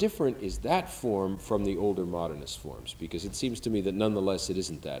 how different is that form from the older modernist forms? Because it seems to me that nonetheless it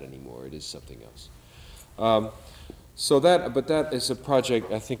isn't that anymore, it is something else. But that is a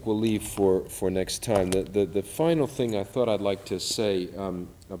project I think we'll leave for next time. The final thing I thought I'd like to say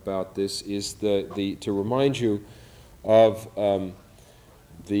about this is to remind you of I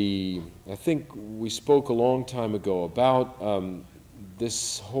think we spoke a long time ago about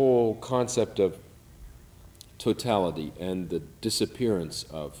this whole concept of totality and the disappearance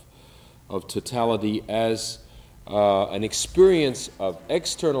of totality as an experience of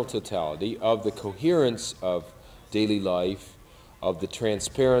external totality, of the coherence of daily life, of the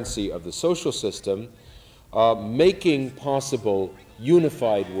transparency of the social system, making possible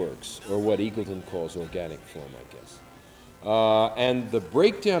unified works, or what Eagleton calls organic form, I guess. And the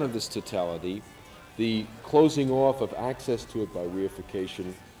breakdown of this totality, the closing off of access to it by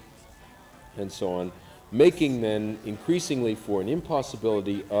reification and so on, making then increasingly for an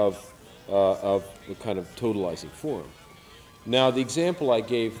impossibility of the kind of totalizing form. Now, the example I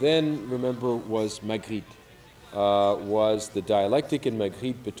gave then, remember, was Magritte, was the dialectic in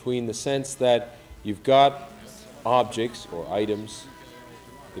Magritte between the sense that you've got objects or items,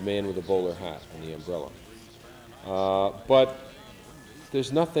 the man with the bowler hat and the umbrella, but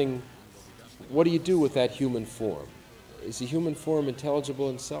there's nothing. What do you do with that human form? Is the human form intelligible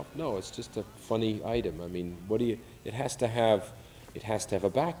in itself? No, it's just a funny item. I mean, what do you? It has to have a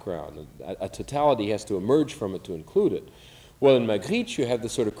background. A totality has to emerge from it to include it. Well, in Magritte, you have the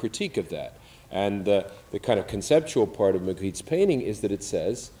sort of critique of that, and the kind of conceptual part of Magritte's painting is that it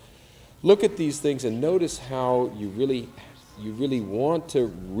says, look at these things and notice how you really want to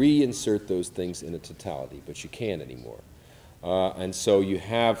reinsert those things in a totality, but you can't anymore. And so you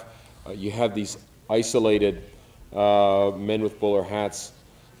have these isolated men with bowler hats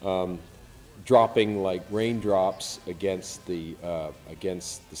dropping like raindrops against the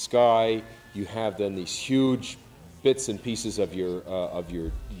sky. You have then these huge bits and pieces of your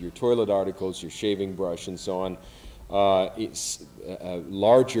toilet articles, your shaving brush, and so on. It's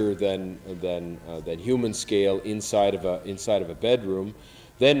larger than human scale inside of a bedroom.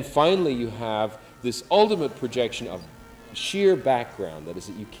 Then finally, you have this ultimate projection of sheer background. That is,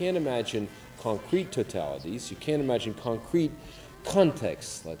 that you can't imagine concrete totalities. You can't imagine concrete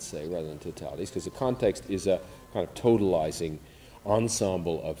contexts, let's say, rather than totalities, because the context is a kind of totalizing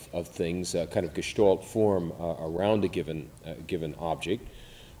ensemble of things, a kind of gestalt form around a given object.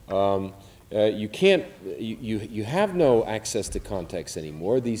 You have no access to context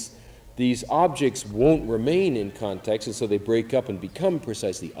anymore. These objects won't remain in context, and so they break up and become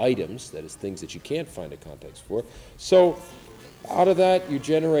precisely items, that is, things that you can't find a context for. So out of that, you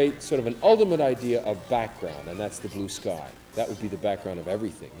generate sort of an ultimate idea of background, and that's the blue sky. That would be the background of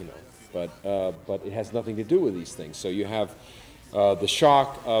everything, you know, but it has nothing to do with these things. So you have the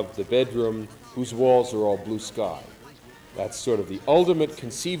shock of the bedroom whose walls are all blue sky. That's sort of the ultimate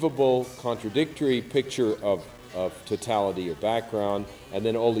conceivable, contradictory picture of totality or background, and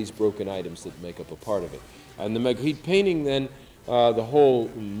then all these broken items that make up a part of it. And the Magritte painting then, the whole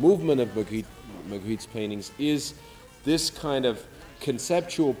movement of Magritte's paintings is this kind of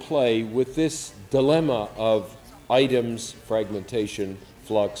conceptual play with this dilemma of items, fragmentation,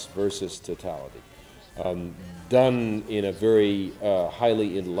 flux versus totality. Done in a very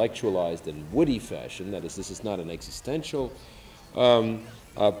highly intellectualized and woody fashion. That is, this is not an existential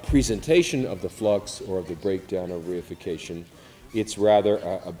presentation of the flux or of the breakdown or reification. It's rather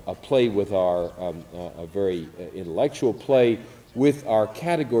a play with our, a very intellectual play with our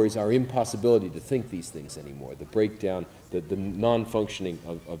categories, our impossibility to think these things anymore, the breakdown, the non-functioning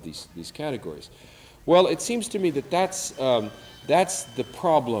of these categories. Well, it seems to me that that's the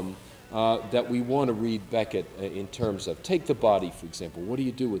problem that we want to read Beckett in terms of. Take the body, for example. What do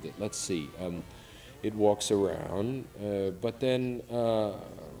you do with it? Let's see. It walks around, but then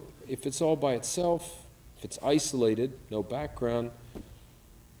if it's all by itself, if it's isolated, no background,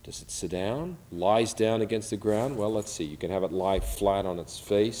 does it sit down? Lies down against the ground? Well, let's see. You can have it lie flat on its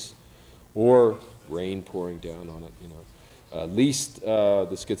face, or rain pouring down on it, you know. At least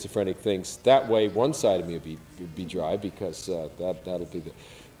the schizophrenic thinks that way one side of me would be dry, because that'll be the...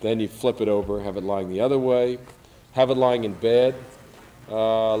 Then you flip it over, have it lying the other way, have it lying in bed.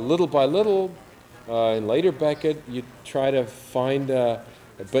 Little by little, in later Beckett, you try to find,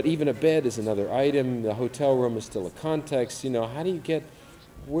 but even a bed is another item. The hotel room is still a context. You know, how do you get,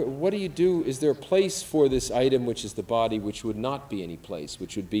 what do you do? Is there a place for this item, which is the body, which would not be any place,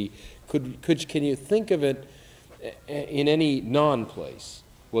 which would be, can you think of it in any non-place?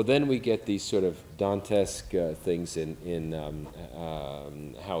 Well, then we get these sort of Dantesque things in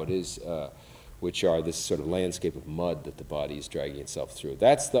how it is, which are this sort of landscape of mud that the body is dragging itself through.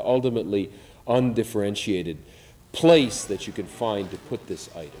 That's the ultimately undifferentiated place that you can find to put this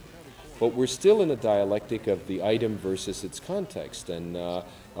item. But we're still in a dialectic of the item versus its context, and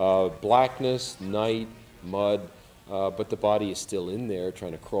blackness, night, mud, but the body is still in there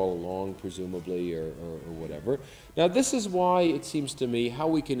trying to crawl along, presumably, or whatever. Now, this is why it seems to me how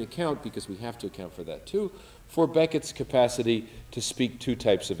we can account, because we have to account for that too, for Beckett's capacity to speak two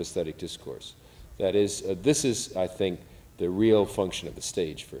types of aesthetic discourse. That is, this is, I think, the real function of the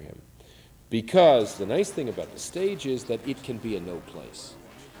stage for him. Because the nice thing about the stage is that it can be a no place.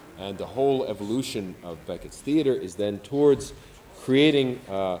 And the whole evolution of Beckett's theater is then towards creating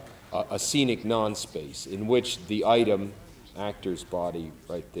a scenic non-space in which the item, actor's body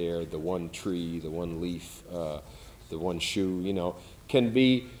right there, the one tree, the one leaf, the one shoe, you know, can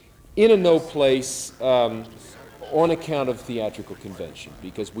be in a no place on account of theatrical convention,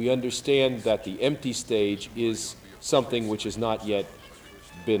 because we understand that the empty stage is something which has not yet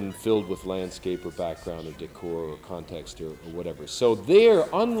been filled with landscape or background or decor or context or whatever. So there,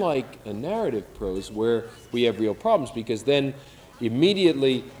 unlike a narrative prose where we have real problems, because then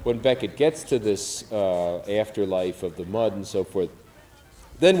immediately when Beckett gets to this afterlife of the mud and so forth,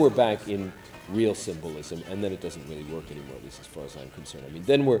 then we're back in real symbolism, and then it doesn't really work anymore, at least as far as I'm concerned. I mean,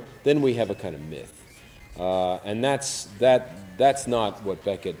 then we have a kind of myth. And that's not what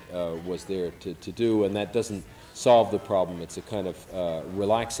Beckett was there to do, and that doesn't solve the problem. It's a kind of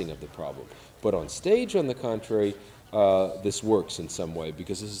relaxing of the problem. But on stage, on the contrary, this works in some way,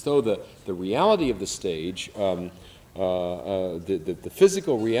 because it's as though the reality of the stage, the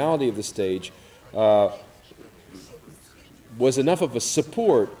physical reality of the stage, was enough of a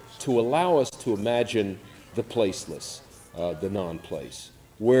support to allow us to imagine the placeless, the non-place.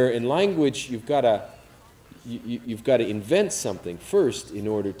 Where in language, you've got to invent something first in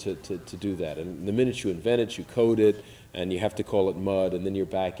order to do that. And the minute you invent it, you code it, and you have to call it mud, and then you're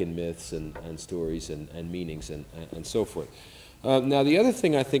back in myths and stories and meanings and so forth. Now, the other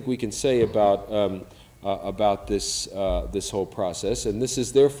thing I think we can say about this whole process, and this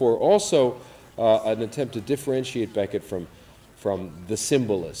is therefore also an attempt to differentiate Beckett from the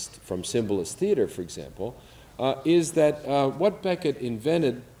symbolist, from symbolist theater, for example, is that what Beckett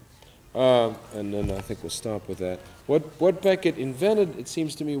invented, and then I think we'll stop with that. What Beckett invented, it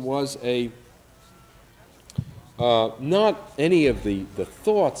seems to me, was not any of the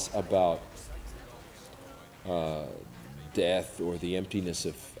thoughts about death or the emptiness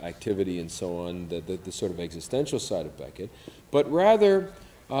of activity and so on, the sort of existential side of Beckett, but rather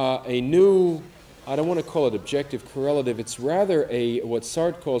a new, I don't want to call it objective correlative, it's rather what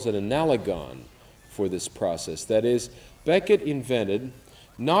Sartre calls an analogon for this process. That is, Beckett invented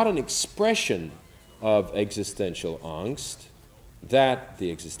not an expression of existential angst, that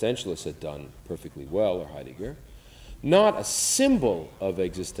the existentialists had done perfectly well, or Heidegger, not a symbol of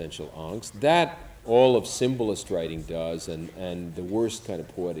existential angst, that all of symbolist writing does, and the worst kind of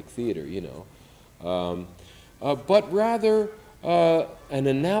poetic theater, you know, but rather an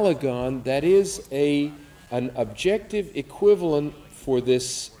analogon that is an objective equivalent for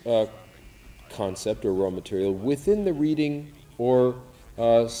this concept or raw material within the reading or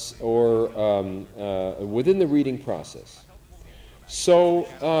within the reading process. So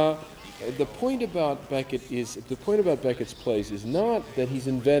the point about Beckett's plays is not that he's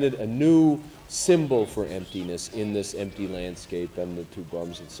invented a new symbol for emptiness in this empty landscape and the two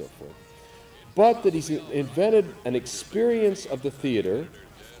bums and so forth, but that he's invented an experience of the theater,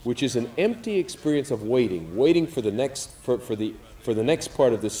 which is an empty experience of waiting for the next for the next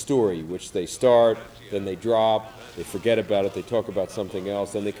part of the story, which they start, then they drop, they forget about it, they talk about something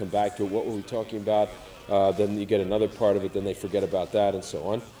else, then they come back to it, what were we talking about? Then you get another part of it, then they forget about that, and so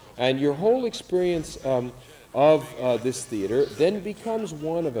on. And your whole experience of this theater then becomes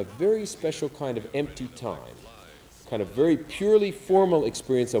one of a very special kind of empty time, kind of very purely formal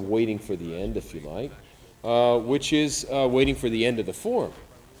experience of waiting for the end, if you like, which is waiting for the end of the form,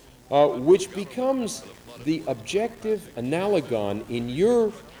 which becomes the objective analogon in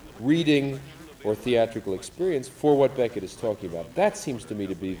your reading or theatrical experience for what Beckett is talking about. That seems to me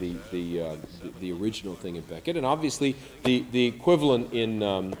to be the original thing in Beckett, and obviously the equivalent in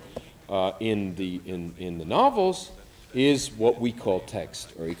the novels is what we call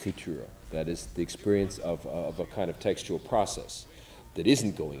text or écriture. That is the experience of a kind of textual process that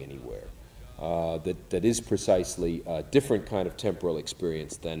isn't going anywhere. That is precisely a different kind of temporal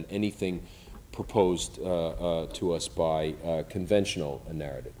experience than anything proposed to us by conventional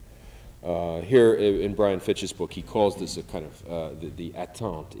narrative. Here in Brian Fitch's book, he calls this a kind of the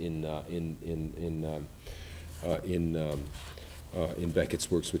attente in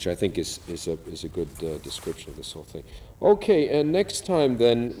Beckett's works, which I think is a good description of this whole thing. Okay, and next time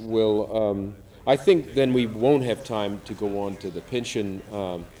then we'll. I think then we won't have time to go on to the Pynchon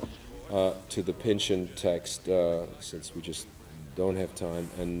text since we just don't have time,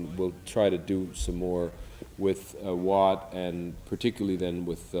 and we'll try to do some more with Watt, and particularly then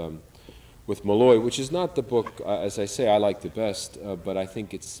with Malloy, which is not the book, as I say, I like the best, but I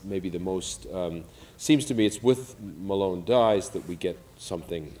think it's maybe the most, seems to me it's with Malone Dies that we get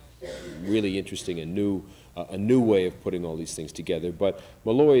something really interesting and new, a new way of putting all these things together. But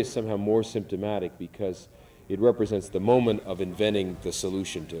Malloy is somehow more symptomatic because it represents the moment of inventing the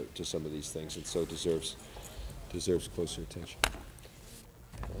solution to some of these things, and so deserves closer attention.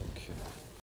 Okay.